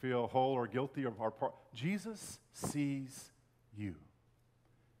feel whole or guilty or part, Jesus sees you.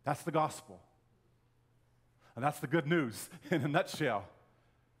 That's the gospel. And that's the good news in a nutshell.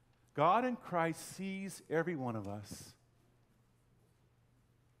 God in Christ sees every one of us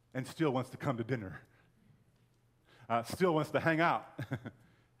and still wants to come to dinner, still wants to hang out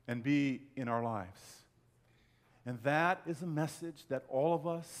and be in our lives. And that is a message that all of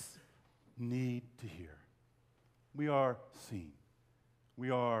us need to hear. We are seen.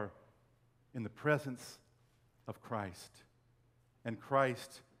 We are in the presence of Christ. And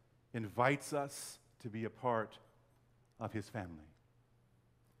Christ invites us to be a part of his family.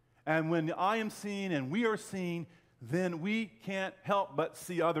 And when I am seen and we are seen, then we can't help but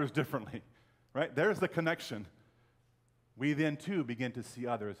see others differently. Right? There's the connection. We then too begin to see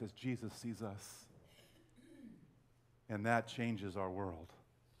others as Jesus sees us. And that changes our world.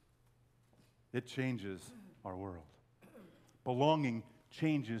 It changes our world. Belonging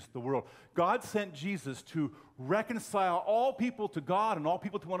changes the world. God sent Jesus to reconcile all people to God and all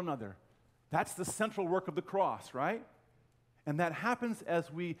people to one another. That's the central work of the cross, right? And that happens as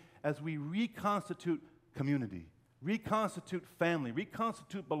we reconstitute community, reconstitute family,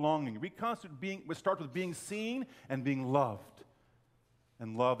 reconstitute belonging, reconstitute being. We start with being seen and being loved.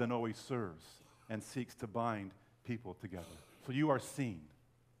 And love then always serves and seeks to bind people together. So you are seen.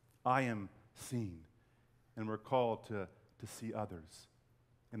 I am seen. And we're called to see others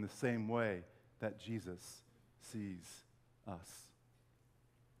in the same way that Jesus sees us.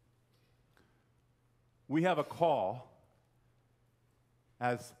 We have a call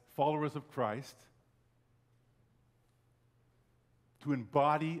as followers of Christ to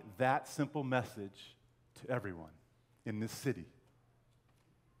embody that simple message to everyone in this city.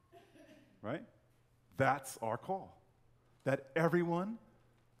 Right? That's our call. That everyone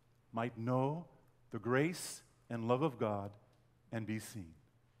might know the grace and love of God and be seen.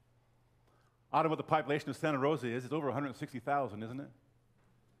 I don't know what the population of Santa Rosa is. It's over 160,000, isn't it?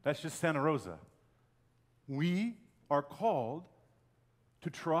 That's just Santa Rosa. We are called to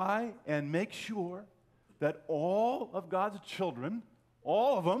try and make sure that all of God's children,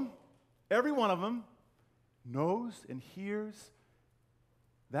 all of them, every one of them, knows and hears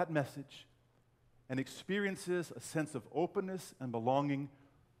that message and experiences a sense of openness and belonging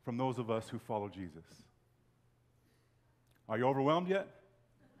from those of us who follow Jesus. Are you overwhelmed yet?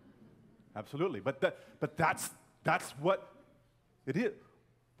 Absolutely. But that's what it is.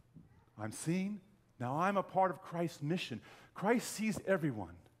 I'm seen. Now I'm a part of Christ's mission. Christ sees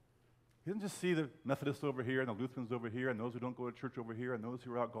everyone. He doesn't just see the Methodists over here and the Lutherans over here and those who don't go to church over here and those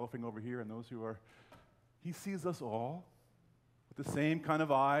who are out golfing over here and those who are... He sees us all with the same kind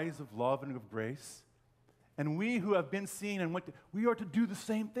of eyes of love and of grace. And we who have been seen and we are to do the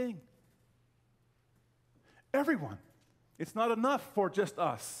same thing. Everyone. It's not enough for just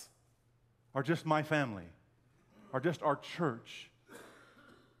us, or just my family, or just our church.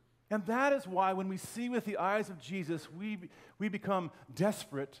 And that is why when we see with the eyes of Jesus, we become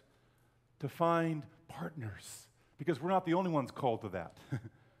desperate to find partners, because we're not the only ones called to that.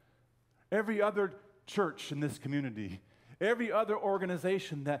 Every other church in this community, every other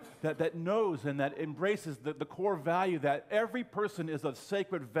organization that knows and that embraces the core value that every person is of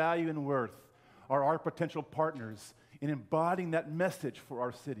sacred value and worth are our potential partners in embodying that message for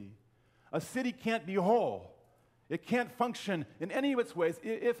our city. A city can't be whole. It can't function in any of its ways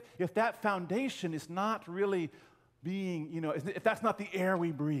if that foundation is not really being, if that's not the air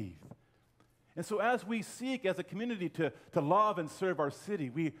we breathe. And so as we seek as a community to love and serve our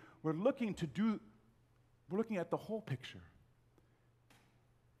city, we're looking at the whole picture.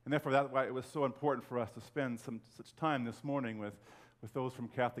 And therefore, that's why it was so important for us to spend such time this morning with those from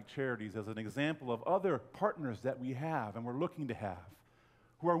Catholic Charities as an example of other partners that we have and we're looking to have,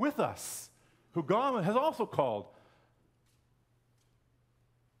 who are with us, who God has also called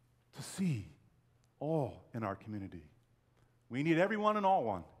to see all in our community. We need everyone and all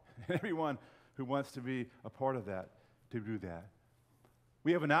one, everyone who wants to be a part of that, to do that.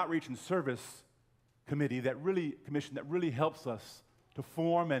 We have an outreach and service commission that really helps us to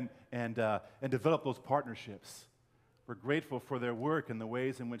form and develop those partnerships. We're grateful for their work and the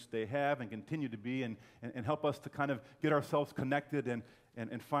ways in which they have and continue to be and help us to kind of get ourselves connected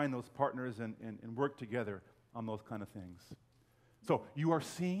and find those partners and work together on those kind of things. So you are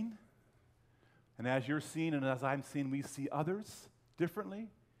seen, and as you're seen and as I'm seen, we see others differently,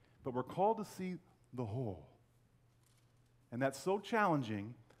 but we're called to see the whole. And that's so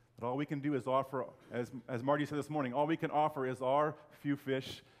challenging that all we can do is offer, as Marty said this morning, all we can offer is our few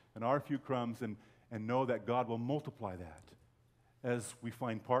fish and our few crumbs and know that God will multiply that as we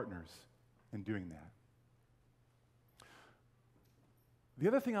find partners in doing that. The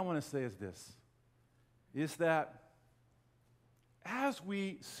other thing I want to say is this, is that as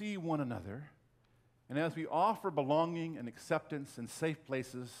we see one another and as we offer belonging and acceptance and safe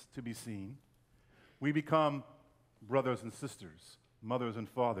places to be seen, we become brothers and sisters, mothers and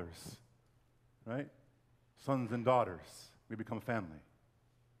fathers, right? Sons and daughters. We become family.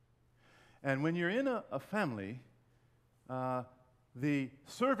 And when you're in a family, the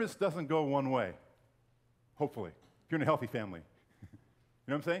service doesn't go one way, hopefully, if you're in a healthy family. You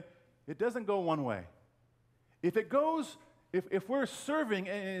know what I'm saying? It doesn't go one way. If we're serving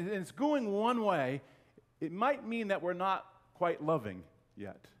and it's going one way, it might mean that we're not quite loving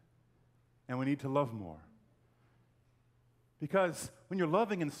yet, and we need to love more. Because when you're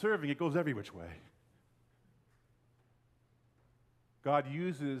loving and serving, it goes every which way. God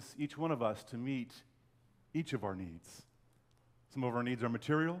uses each one of us to meet each of our needs. Some of our needs are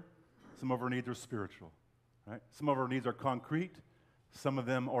material, some of our needs are spiritual, right? Some of our needs are concrete, some of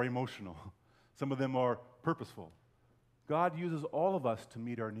them are emotional, some of them are purposeful. God uses all of us to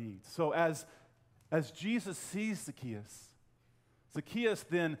meet our needs. So as Jesus sees Zacchaeus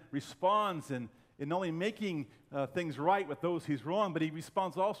then responds in not only making things right with those he's wronged, but he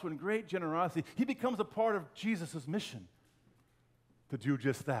responds also in great generosity. He becomes a part of Jesus' mission to do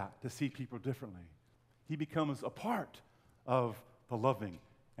just that, to see people differently. He becomes a part of the loving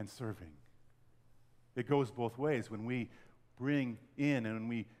and serving. It goes both ways. When we bring in and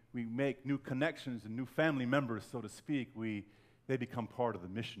we make new connections and new family members, so to speak, they become part of the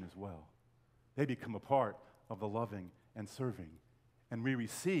mission as well. They become a part of the loving and serving. And we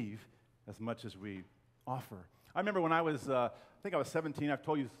receive as much as we offer. I remember when I was, I think I was 17, I've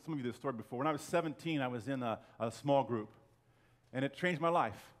told you some of you this story before. When I was 17, I was in a small group, and it changed my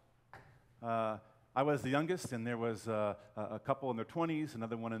life. I was the youngest, and there was a couple in their 20s,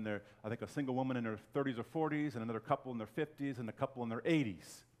 another one in their, I think a single woman in her 30s or 40s, and another couple in their 50s, and a couple in their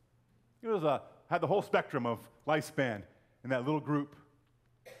 80s. It was had the whole spectrum of lifespan in that little group.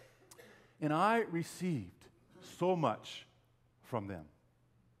 And I received so much from them,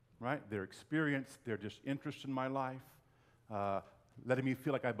 right? Their experience, their just interest in my life, letting me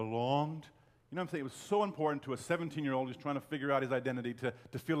feel like I belonged. You know what I'm saying? It was so important to a 17-year-old who's trying to figure out his identity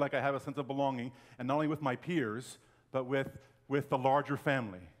to feel like I have a sense of belonging, and not only with my peers, but with with the larger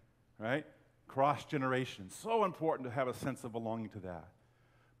family, right? Cross generations. So important to have a sense of belonging to that.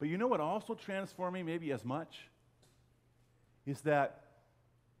 But you know what also transformed me maybe as much? Is that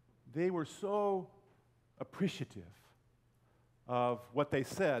they were so appreciative of what they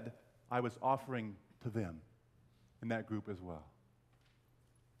said I was offering to them in that group as well.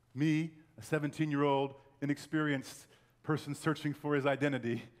 Me, a 17-year-old, inexperienced person searching for his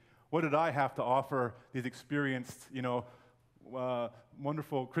identity, what did I have to offer these experienced,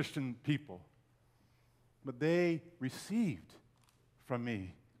 wonderful Christian people? But they received from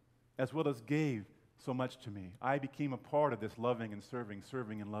me as well as gave so much to me. I became a part of this loving and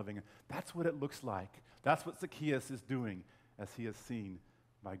serving and loving. That's what it looks like. That's what Zacchaeus is doing as he is seen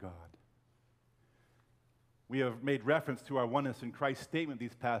by God. We have made reference to our oneness in Christ statement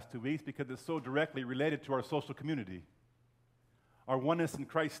these past 2 weeks because it's so directly related to our social community. Our oneness in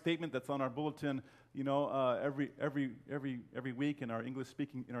Christ statement that's on our bulletin, every week in our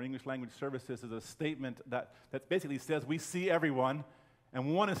English language services is a statement that basically says we see everyone and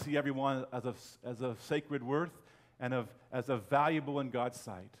we want to see everyone as of sacred worth and as of valuable in God's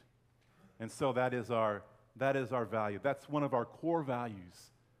sight. And so that is our value. That's one of our core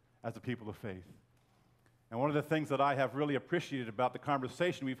values as a people of faith. And one of the things that I have really appreciated about the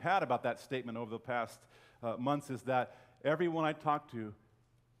conversation we've had about that statement over the past months is that everyone I talk to,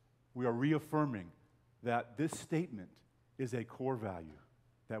 we are reaffirming that this statement is a core value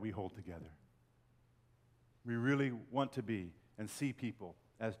that we hold together. We really want to be and see people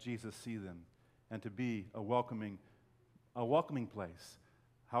as Jesus sees them, and to be a welcoming place.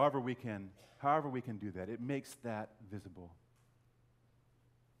 However we can do that, it makes that visible.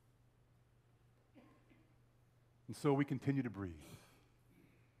 And so we continue to breathe.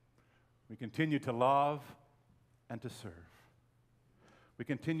 We continue to love and to serve. We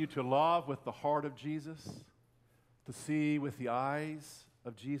continue to love with the heart of Jesus, to see with the eyes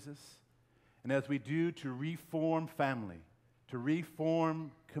of Jesus, and as we do, to reform family, to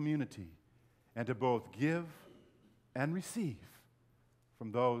reform community, and to both give and receive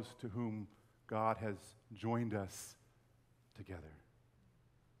from those to whom God has joined us together.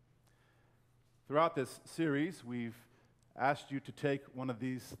 Throughout this series, we've asked you to take one of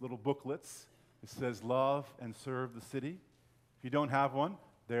these little booklets. It says, Love and Serve the City. If you don't have one,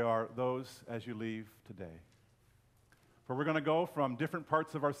 there are those as you leave today. For we're going to go from different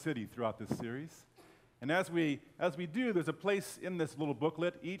parts of our city throughout this series. And as we do, there's a place in this little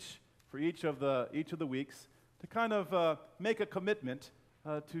booklet, for each of the weeks, to kind of make a commitment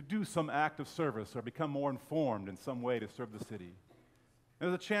to do some act of service or become more informed in some way to serve the city. And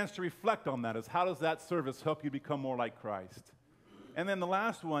there's a chance to reflect on that, as how does that service help you become more like Christ? And then the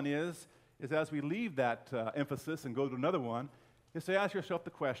last one is as we leave that emphasis and go to another one, is to ask yourself the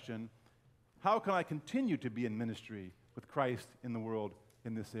question, how can I continue to be in ministry with Christ in the world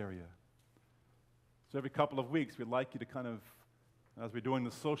in this area? So every couple of weeks, we'd like you to kind of, as we're doing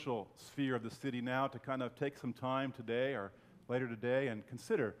the social sphere of the city now, to kind of take some time today or later today and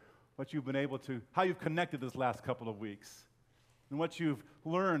consider what you've been able to, how you've connected this last couple of weeks, and what you've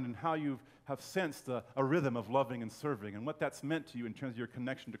learned and how you have sensed a rhythm of loving and serving and what that's meant to you in terms of your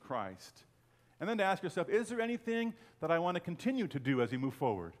connection to Christ. And then to ask yourself, is there anything that I want to continue to do as you move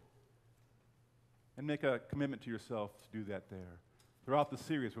forward? And make a commitment to yourself to do that there. Throughout the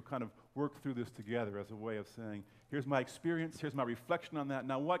series, we'll kind of work through this together as a way of saying, here's my experience, here's my reflection on that.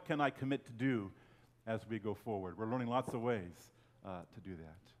 Now, what can I commit to do as we go forward? We're learning lots of ways to do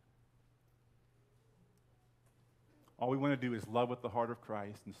that. All we want to do is love with the heart of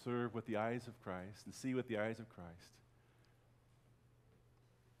Christ and serve with the eyes of Christ and see with the eyes of Christ.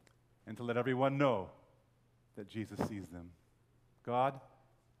 And to let everyone know that Jesus sees them. God,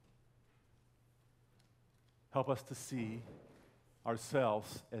 help us to see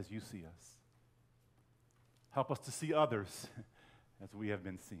ourselves as you see us. Help us to see others as we have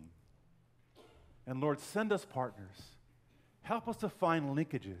been seen. And Lord, send us partners. Help us to find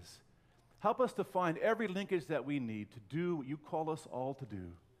linkages. Help us to find every linkage that we need to do what you call us all to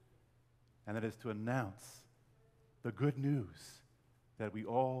do, and that is to announce the good news that we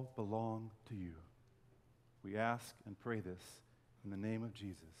all belong to you. We ask and pray this in the name of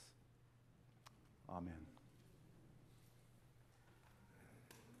Jesus. Amen.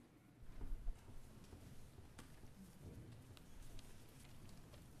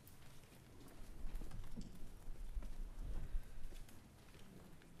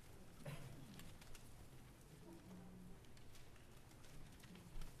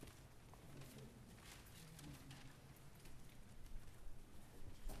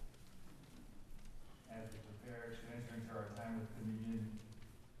 As we prepare to enter into our time with communion,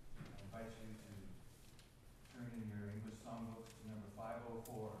 I invite you to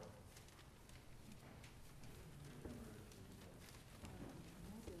 504.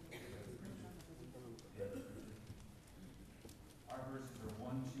 Our verses are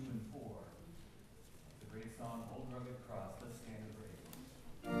 1, 2, and 4. The great song, Old Rugged Cross. Let's stand and praise.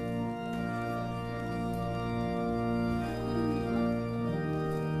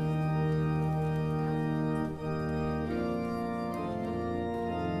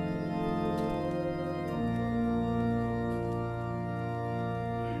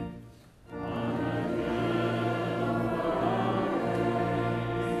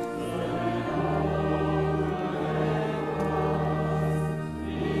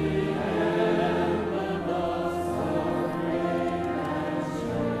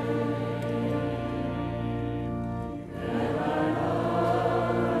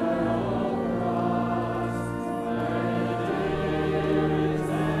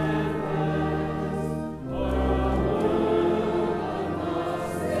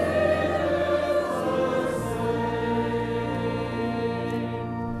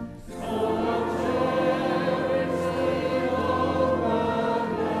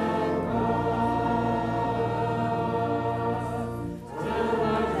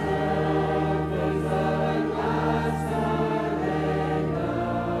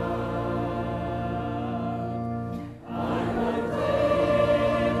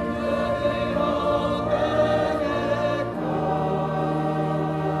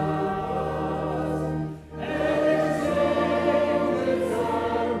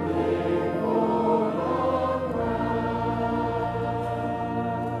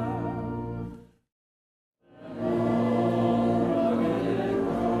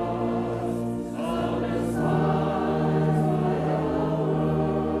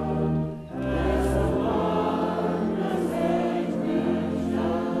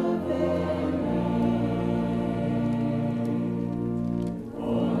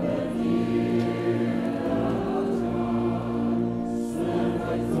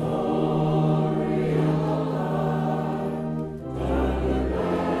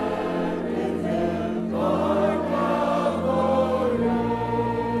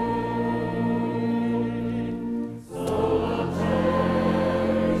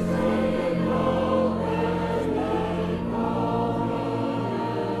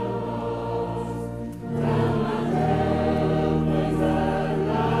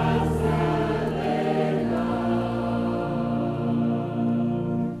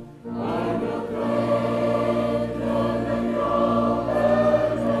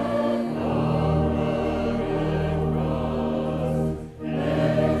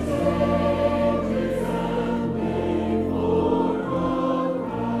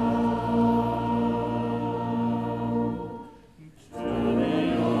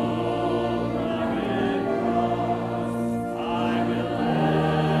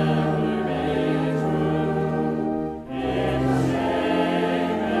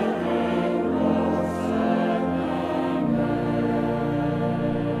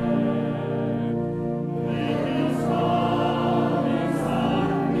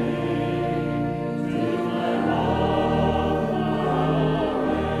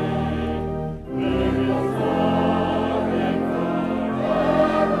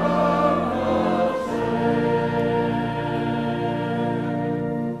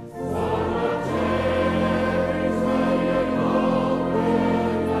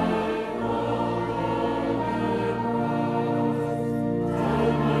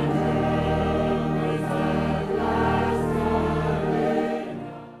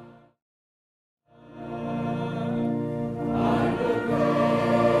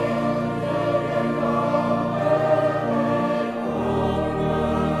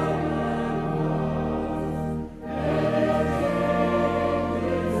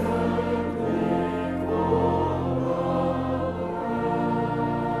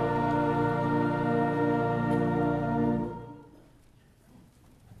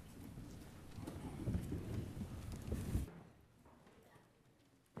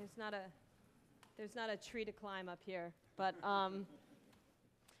 There's not a tree to climb up here, but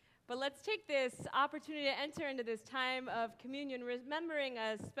let's take this opportunity to enter into this time of communion, remembering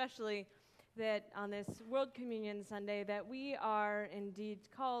especially that on this World Communion Sunday that we are indeed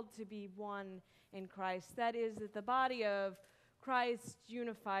called to be one in Christ. That is, that the body of Christ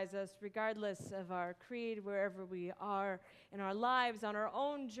unifies us regardless of our creed, wherever we are in our lives, on our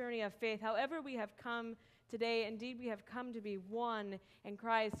own journey of faith, however we have come today. Indeed, we have come to be one in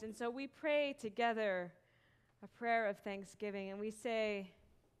Christ. And so we pray together a prayer of thanksgiving, and we say,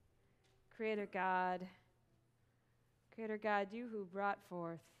 Creator God, you who brought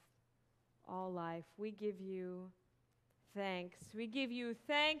forth all life, we give you thanks. We give you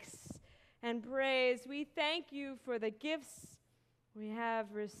thanks and praise. We thank you for the gifts we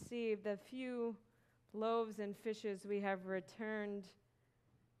have received, the few loaves and fishes we have returned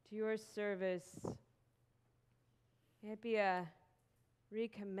to your service. May it be a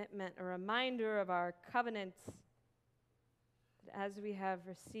recommitment, a reminder of our covenants, that as we have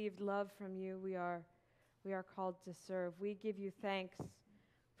received love from you, we are called to serve. We give you thanks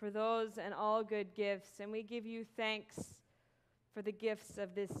for those and all good gifts, and we give you thanks for the gifts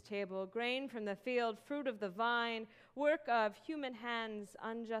of this table, grain from the field, fruit of the vine, work of human hands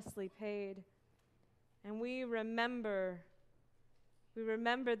unjustly paid. And we remember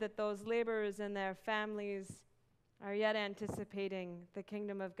that those laborers and their families are yet anticipating the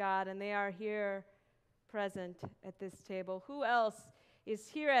kingdom of God, and they are here present at this table. Who else is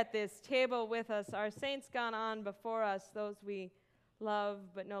here at this table with us? Our saints gone on before us, those we love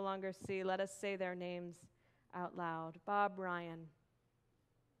but no longer see. Let us say their names out loud. Bob Ryan.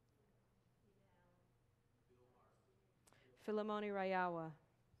 Philemoni Rayawa.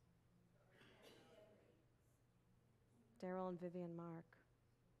 Daryl and Vivian Mark.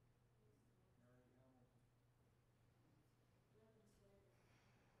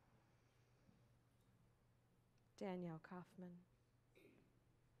 Danielle Kaufman.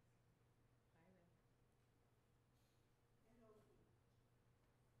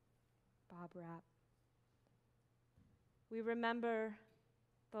 Bob Rapp. We remember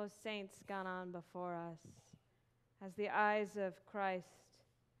those saints gone on before us as the eyes of Christ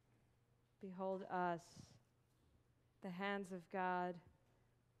behold us. The hands of God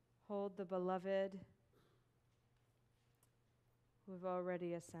hold the beloved who have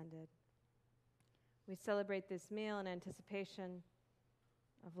already ascended. We celebrate this meal in anticipation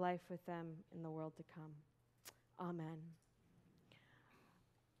of life with them in the world to come. Amen.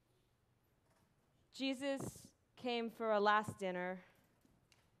 Jesus came for a last dinner.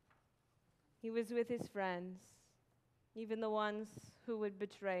 He was with his friends, even the ones who would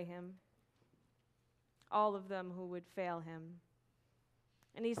betray him, all of them who would fail him.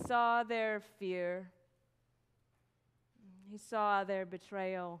 And he saw their fear. He saw their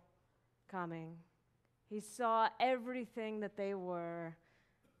betrayal coming. He saw everything that they were,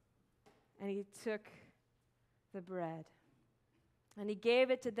 and he took the bread, and he gave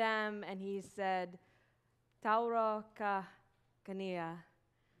it to them, and he said, Tauro ka kania,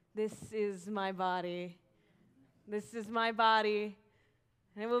 this is my body. This is my body,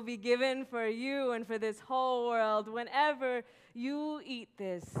 and it will be given for you and for this whole world. Whenever you eat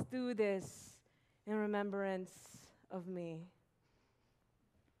this, do this in remembrance of me.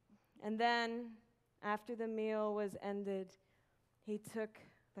 And then, after the meal was ended, he took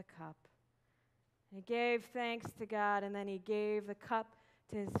the cup. He gave thanks to God, and then he gave the cup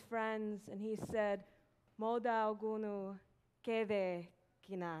to his friends, and he said, Moda gunu kede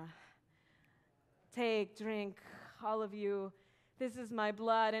kina. Take, drink, all of you. This is my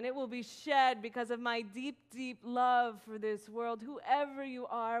blood, and it will be shed because of my deep, deep love for this world. Whoever you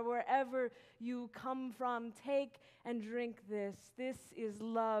are, wherever you come from, take and drink this. This is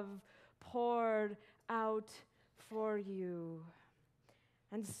love poured out for you.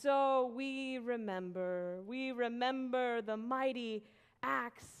 And so we remember the mighty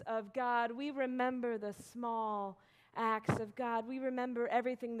acts of God. We remember the small acts of God. We remember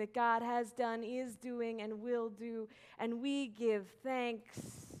everything that God has done, is doing, and will do. And we give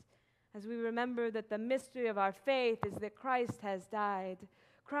thanks as we remember that the mystery of our faith is that Christ has died.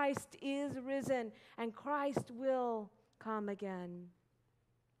 Christ is risen, and Christ will come again.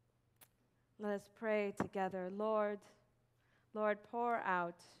 Let us pray together. Lord, pour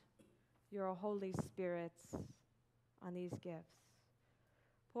out your Holy Spirit on these gifts.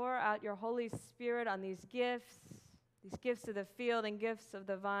 Pour out your Holy Spirit on these gifts of the field and gifts of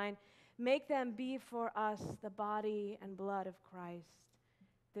the vine. Make them be for us the body and blood of Christ,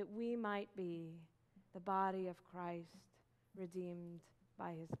 that we might be the body of Christ, redeemed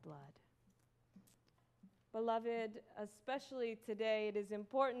by his blood. Beloved, especially today, it is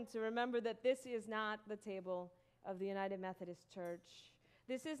important to remember that this is not the table of the United Methodist Church.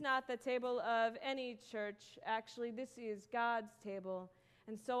 This is not the table of any church. Actually, this is God's table.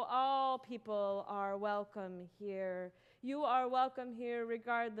 And so all people are welcome here. You are welcome here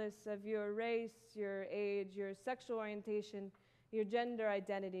regardless of your race, your age, your sexual orientation, your gender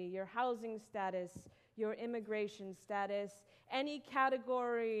identity, your housing status, your immigration status, any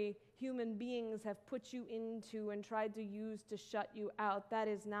category human beings have put you into and tried to use to shut you out. That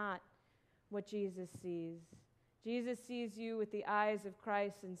is not what Jesus sees. Jesus sees you with the eyes of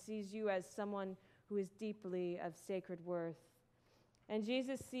Christ and sees you as someone who is deeply of sacred worth. And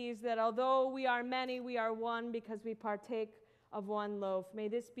Jesus sees that although we are many, we are one because we partake of one loaf. May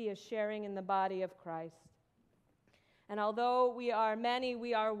this be a sharing in the body of Christ. And although we are many,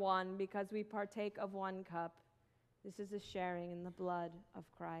 we are one because we partake of one cup. This is a sharing in the blood of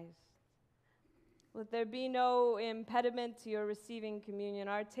Christ. Let there be no impediment to your receiving communion.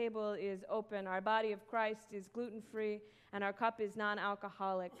 Our table is open. Our body of Christ is gluten-free, and our cup is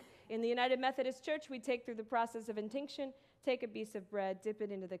non-alcoholic. In the United Methodist Church, we take through the process of intinction, take a piece of bread, dip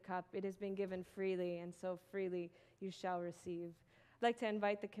it into the cup. It has been given freely, and so freely you shall receive. I'd like to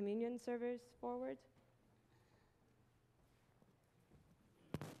invite the communion servers forward.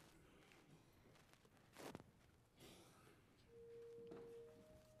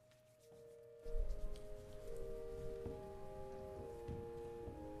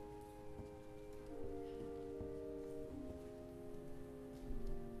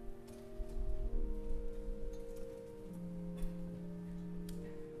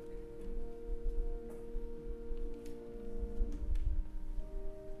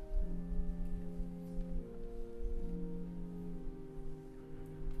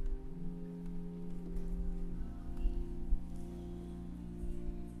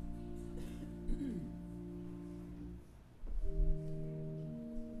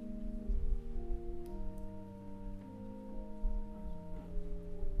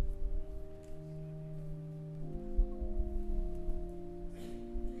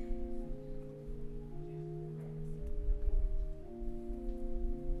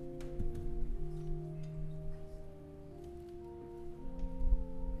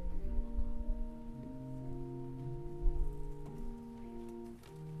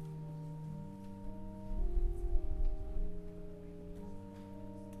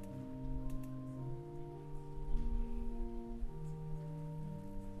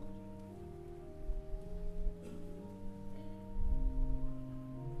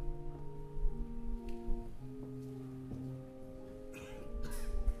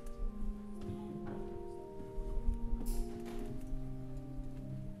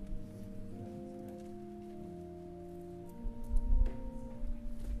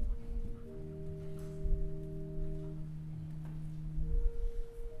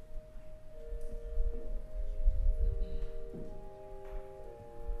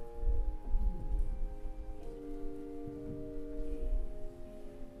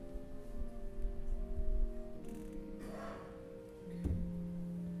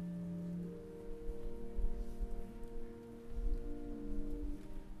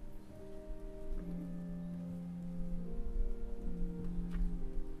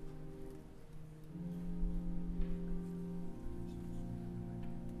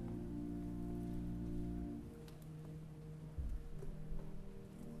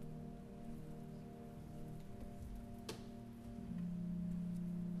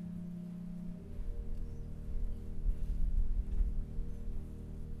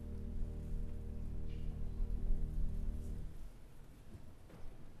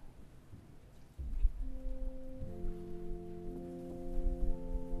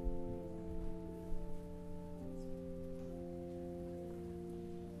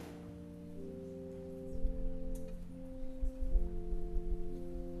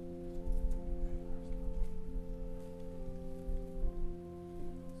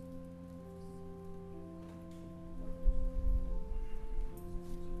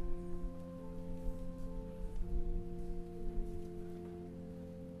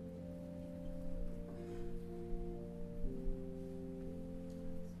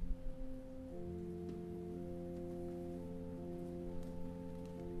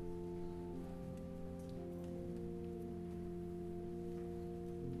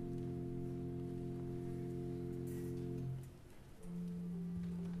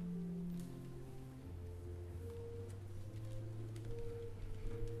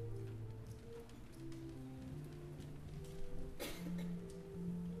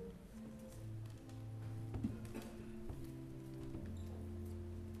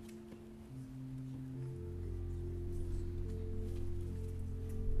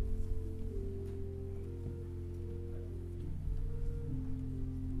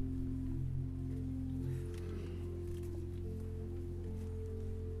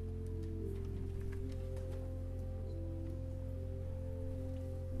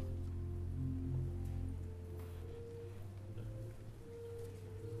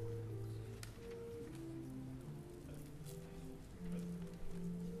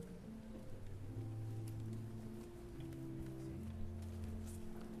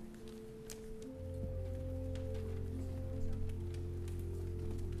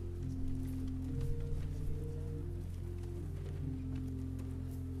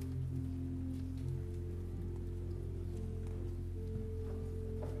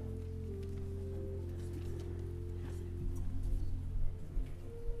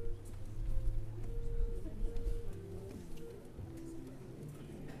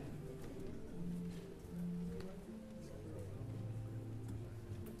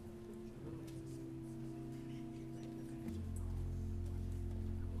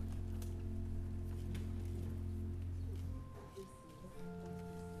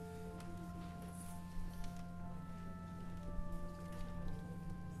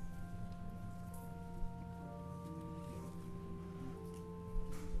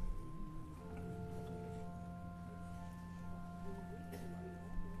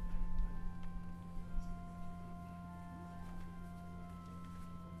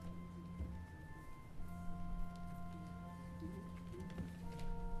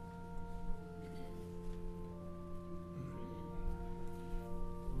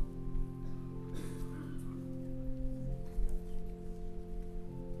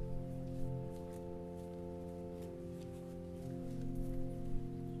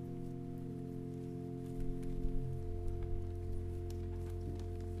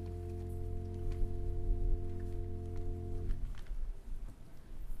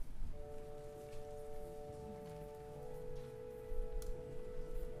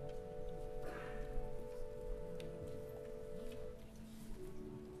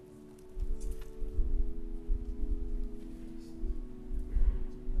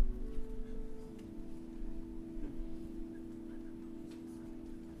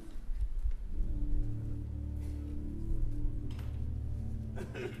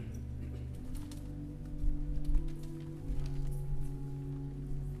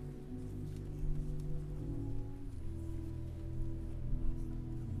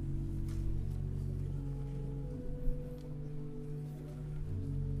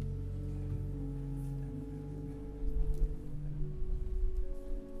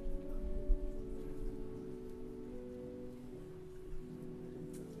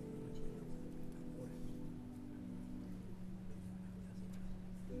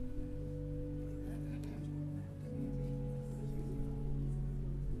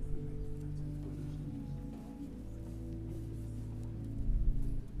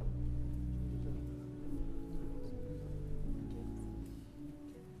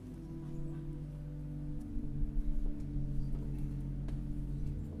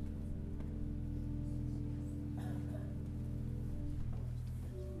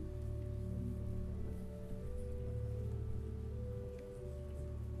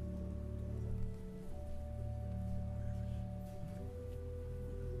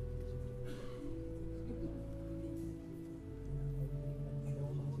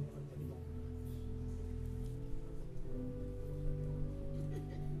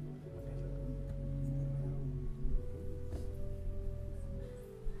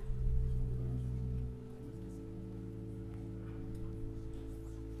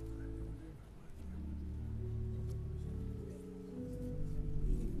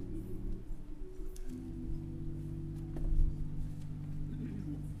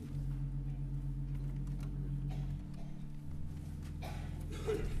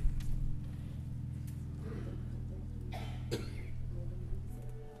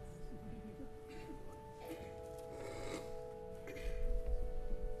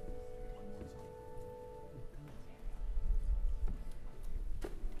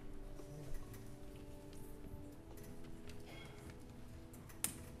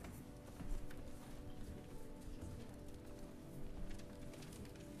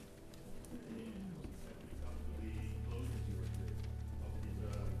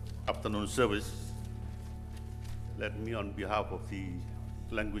 afternoon service, let me, on behalf of the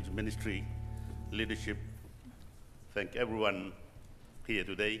language ministry leadership, thank everyone here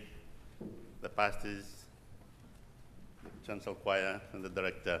today, the pastors, the chancel choir, and the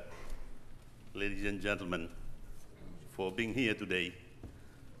director. Ladies and gentlemen, for being here today,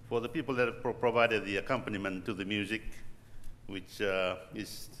 for the people that have provided the accompaniment to the music, which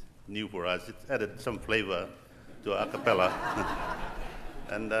is new for us. It's added some flavor to a cappella.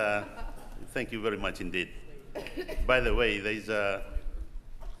 And thank you very much indeed. By the way, there's a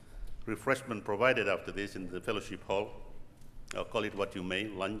refreshment provided after this in the fellowship hall. I'll call it what you may,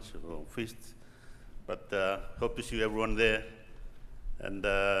 lunch or feast. But hope to see everyone there. And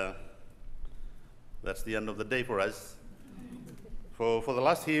that's the end of the day for us. For the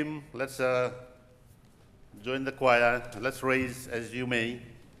last hymn, let's join the choir. Let's raise as you may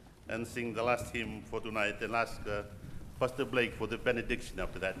and sing the last hymn for tonight and ask Pastor Blake for the benediction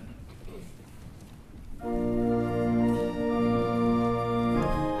after that.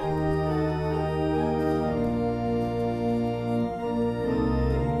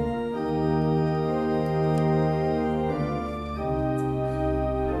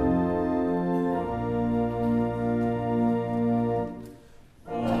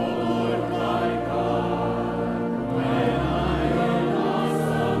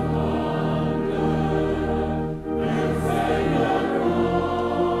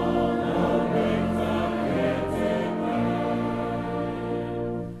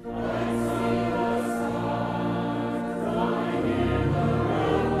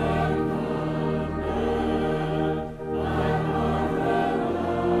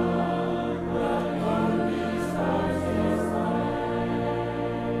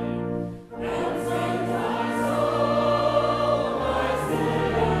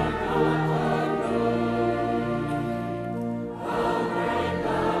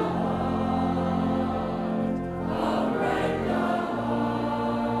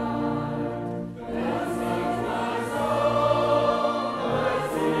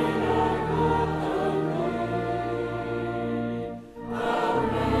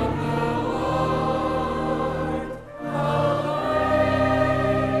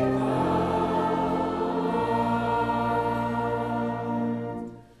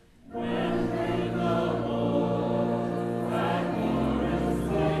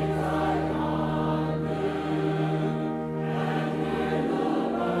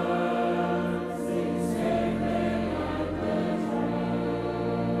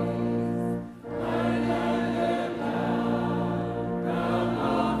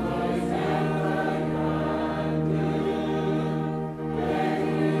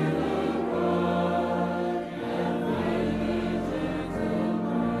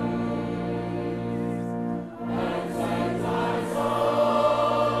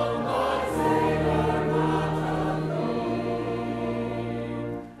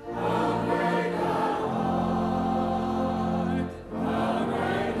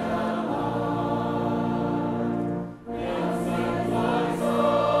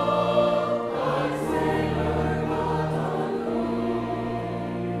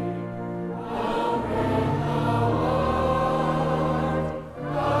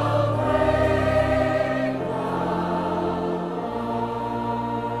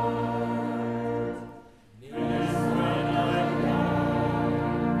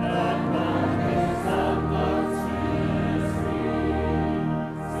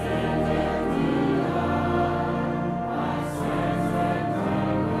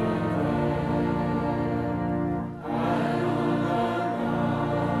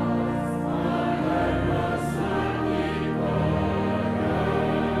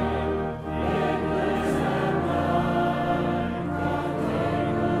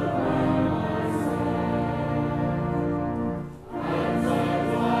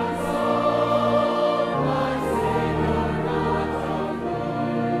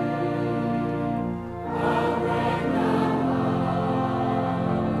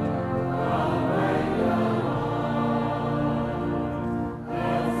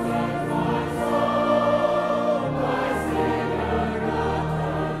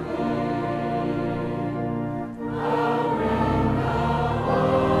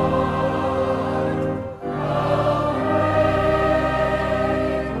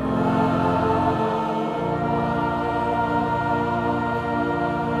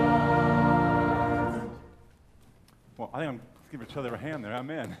 Give each other a hand there.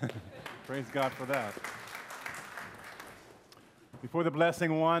 Amen. Praise God for that. Before the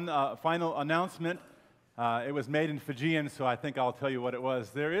blessing, one final announcement. It was made in Fijian, so I think I'll tell you what it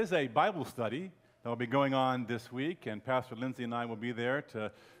was. There is a Bible study that will be going on this week, and Pastor Lindsey and I will be there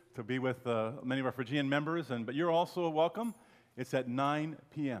to to be with many of our Phrygian members, but you're also welcome. It's at 9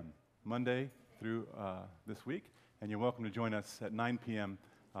 p.m., Monday through this week, and you're welcome to join us at 9 p.m.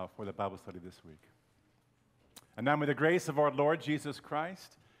 For the Bible study this week. And now may the grace of our Lord Jesus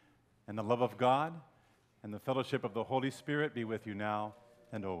Christ and the love of God and the fellowship of the Holy Spirit be with you now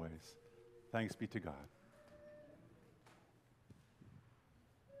and always. Thanks be to God.